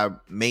feel like I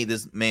made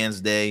this man's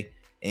day,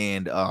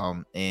 and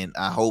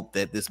I hope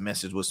that this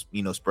message was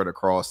spread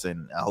across,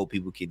 and I hope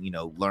people can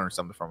learn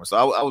something from it. So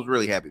I was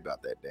really happy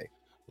about that day.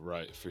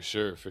 Right, for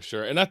sure, for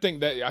sure. And I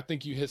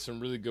think you hit some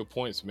really good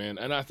points, man.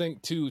 And I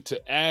think too,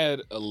 to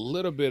add a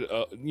little bit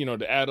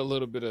to add a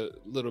little bit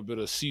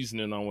of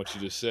seasoning on what you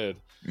just said,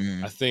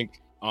 I Hmm.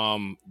 think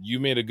you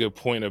made a good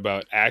point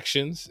about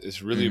actions.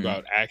 It's really Hmm.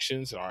 about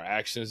actions, our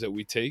actions that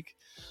we take.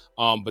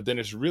 But then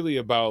it's really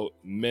about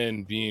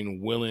men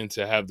being willing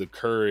to have the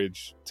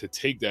courage to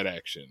take that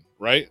action,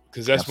 right?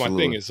 Because that's my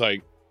thing. Absolutely. It's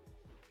like,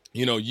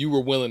 you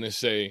were willing to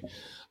say,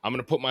 I'm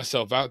going to put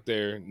myself out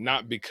there,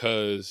 not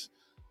because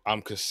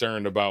I'm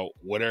concerned about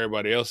what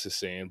everybody else is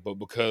saying, but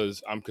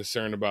because I'm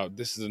concerned about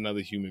this is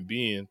another human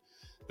being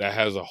that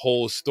has a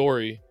whole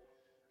story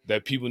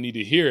that people need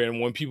to hear.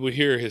 And when people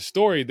hear his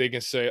story, they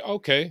can say,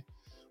 okay,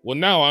 well,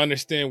 now I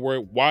understand where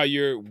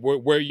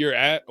you're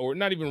at, or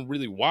not even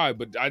really why,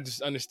 but I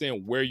just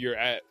understand where you're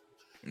at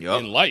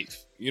Yep. in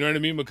life. You know what I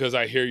mean? Because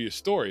I hear your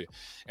story.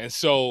 And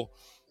so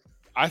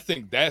I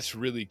think that's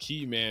really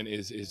key, man,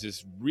 is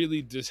just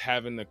really just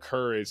having the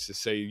courage to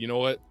say, you know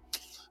what?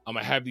 I'm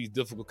gonna have these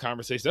difficult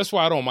conversations. That's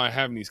why I don't mind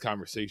having these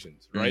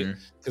conversations, right? Hmm.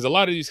 Because a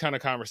lot of these kind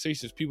of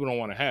conversations people don't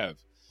want to have,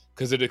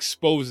 because it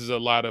exposes a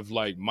lot of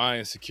like my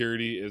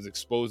insecurity, it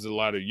exposes a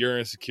lot of your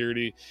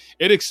insecurity,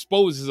 it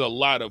exposes a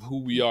lot of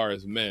who we are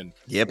as men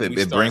Yep. when we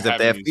It start brings up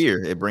having that these.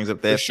 fear. It brings up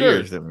For that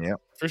fear. sure,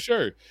 Yep. for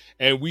sure.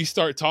 And we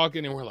start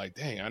talking and we're like,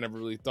 dang, I never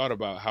really thought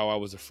about how I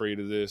was afraid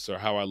of this or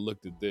how I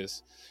looked at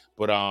this.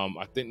 But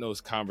I think those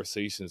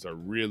conversations are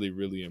really,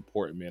 really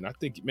important, man. I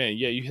think, man,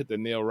 yeah, you hit the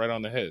nail right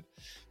on the head.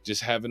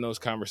 Just having those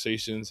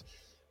conversations,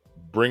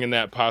 bringing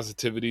that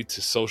positivity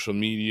to social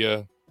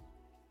media,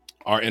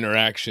 our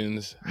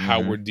interactions,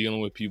 how we're Hmm.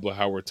 dealing with people,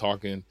 how we're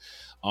talking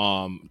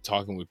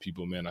with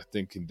people, man, I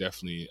think can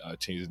definitely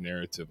change the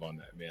narrative on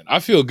that, man. I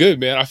feel good,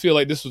 man. I feel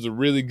like this was a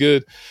really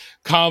good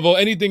convo.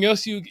 Anything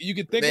else you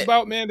could think Man,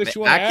 about, man, man, that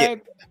you want I to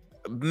can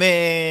add?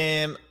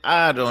 man,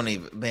 I don't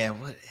even,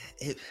 man, what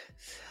it,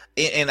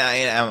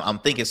 I'm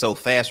thinking so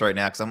fast right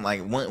now, because I'm like,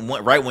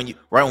 right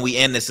when we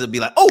end this, it'll be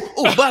like,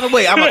 oh, by the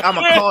way, I'm gonna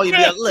call you, be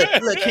like,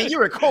 look, can you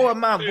record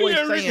my voice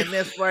Yeah, saying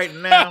this right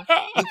now?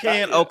 You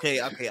can. yeah,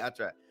 Okay, I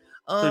try.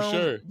 for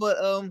sure.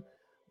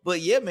 But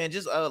yeah, man,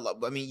 just I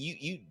mean,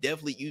 you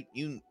definitely,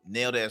 you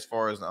nailed it, as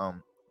far as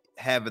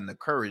having the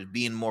courage,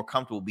 being more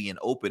comfortable, being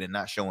open, and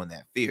not showing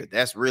that fear.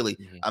 That's really,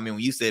 Mhm. I mean,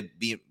 when you said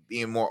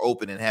being more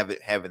open and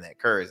having that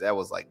courage, that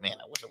was like, man,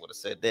 I wish I would have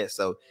said that.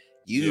 So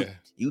you Yeah,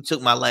 you took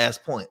my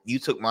last point. You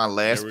took my there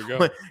last we go.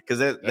 point, because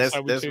That's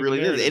how we that's change the really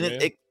it is. narrative, And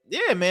man.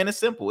 yeah, man, it's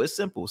simple. It's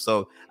simple.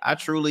 So I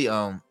truly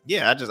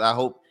yeah, I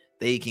hope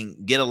they can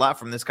get a lot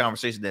from this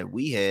conversation that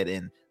we had,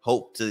 and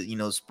hope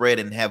to spread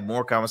and have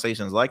more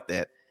conversations like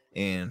that.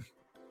 And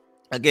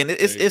again, There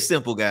you it's go.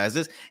 simple,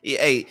 guys.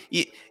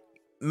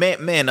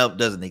 Man up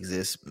doesn't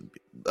exist.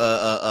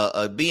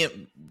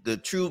 Being the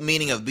true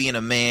meaning of being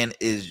a man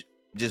is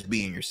just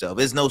being yourself.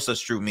 There's no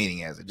such true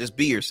meaning as it. Just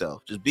be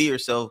yourself. Just be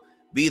yourself.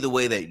 Be the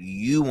way that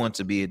you want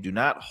to be. Do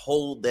not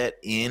hold that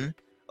in.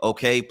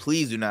 Okay,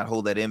 please do not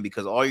hold that in,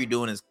 because all you're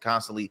doing is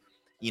constantly,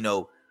 you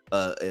know,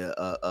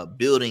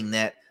 building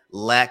that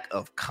lack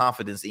of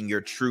confidence in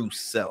your true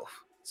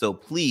self. So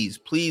please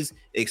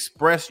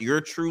express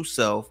your true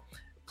self.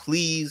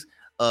 Please,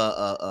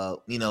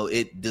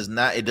 it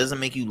doesn't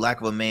make you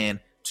lack of a man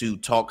to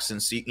talk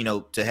sincere,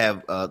 to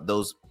have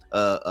those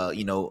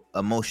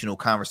emotional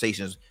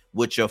conversations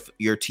with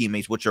your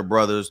teammates, with your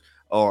brothers,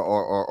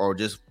 or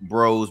just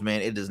bros,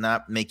 man. It does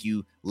not make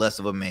you less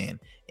of a man.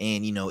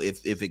 And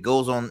if it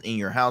goes on in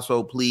your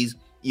household, please,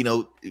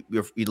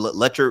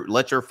 let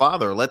your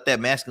father, let that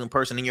masculine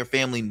person in your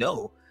family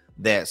know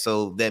that,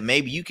 so that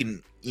maybe you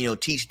can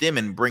teach them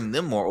and bring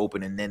them more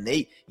open, and then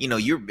they,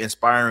 you're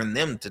inspiring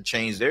them to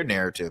change their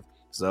narrative.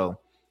 So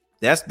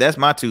that's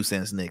my 2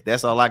 cents, Nick.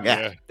 That's all I got.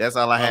 Yeah, That's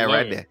all I I had love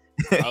right it. there.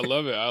 I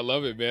love it. I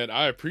love it, man.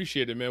 I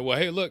appreciate it, man. Well,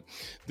 hey, look,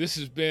 this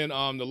has been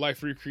the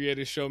Life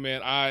Recreated Show,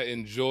 man. I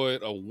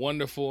enjoyed a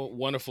wonderful,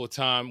 wonderful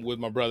time with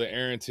my brother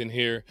Arrington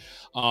here.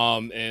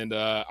 And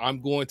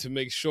I'm going to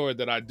make sure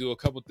that I do a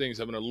couple things.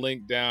 I'm going to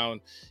link down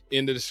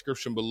in the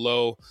description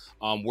below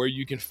where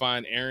you can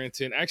find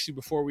Arrington. Actually,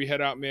 before we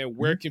head out, man,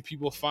 where can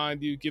people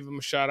find you? Give them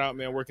a shout out,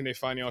 man. Where can they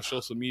find you on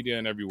social media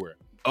and everywhere?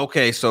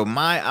 Okay, so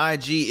my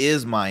IG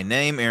is my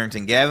name,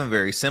 Arrington Gavin.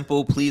 Very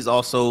simple. Please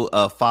also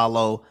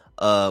follow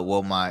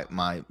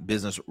my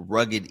business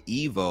Rugged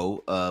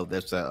Evo.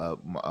 That's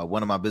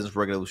one of my business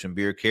Rugged Evolution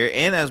Beard Care,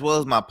 and as well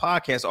as my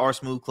podcast, Our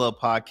Smooth Club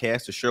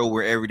Podcast, a show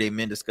where everyday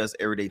men discuss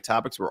everyday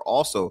topics. We're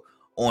also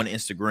on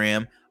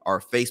Instagram, our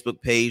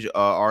Facebook page,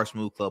 Our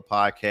Smooth Club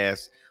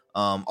Podcast,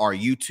 our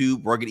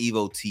YouTube, Rugged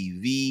Evo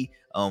TV.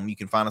 You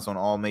can find us on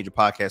all major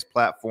podcast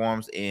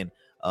platforms. And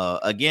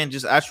again,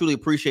 just I truly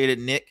appreciate it,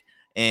 Nick.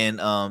 And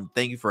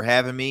thank you for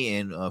having me.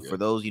 And for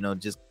those,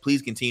 just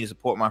please continue to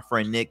support my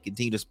friend Nick.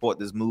 Continue to support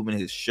this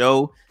movement. His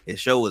show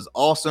is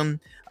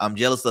awesome. I'm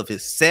jealous of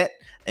his set,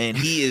 and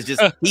he is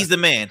just he's the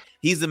man.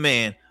 He's the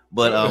man.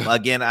 But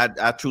again,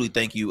 I truly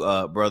thank you,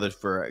 brothers,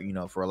 for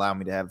for allowing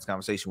me to have this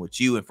conversation with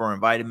you and for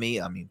inviting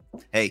me. I mean,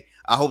 hey,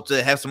 I hope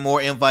to have some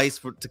more invites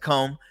to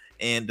come.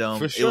 And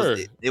For sure.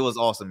 it was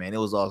awesome, man. It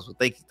was awesome.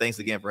 Thanks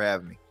again for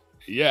having me.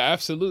 Yeah,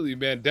 absolutely,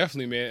 man.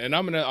 Definitely, man. And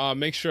I'm going to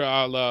make sure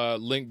I'll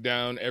link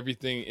down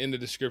everything in the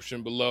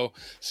description below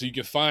so you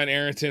can find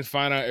Arrington,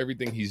 find out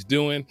everything he's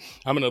doing.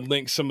 I'm going to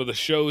link some of the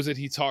shows that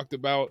he talked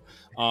about.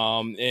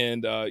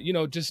 And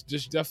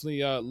just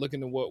definitely look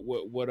into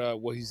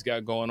what he's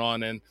got going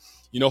on. And,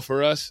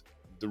 for us,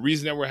 the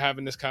reason that we're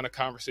having this kind of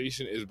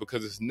conversation is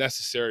because it's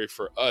necessary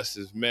for us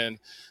as men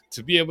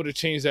to be able to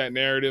change that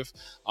narrative.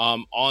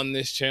 On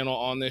this channel,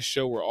 on this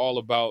show, we're all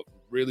about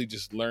really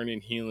just learning,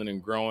 healing,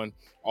 and growing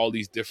all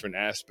these different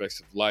aspects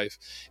of life.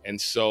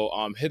 And so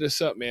hit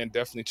us up, man.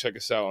 Definitely check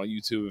us out on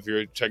YouTube. If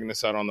you're checking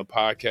us out on the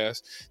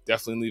podcast,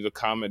 definitely leave a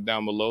comment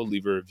down below,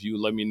 leave a review.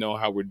 Let me know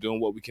how we're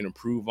doing, what we can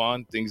improve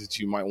on, things that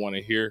you might want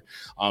to hear.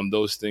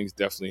 Those things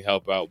definitely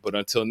help out. But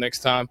until next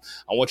time,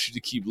 I want you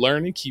to keep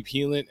learning, keep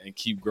healing, and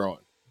keep growing.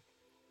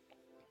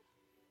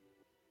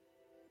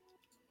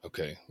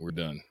 Okay, we're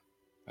done.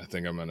 I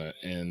think I'm gonna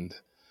end.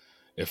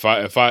 If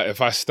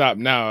I stop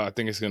now, I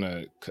think it's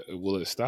gonna. Will it stop?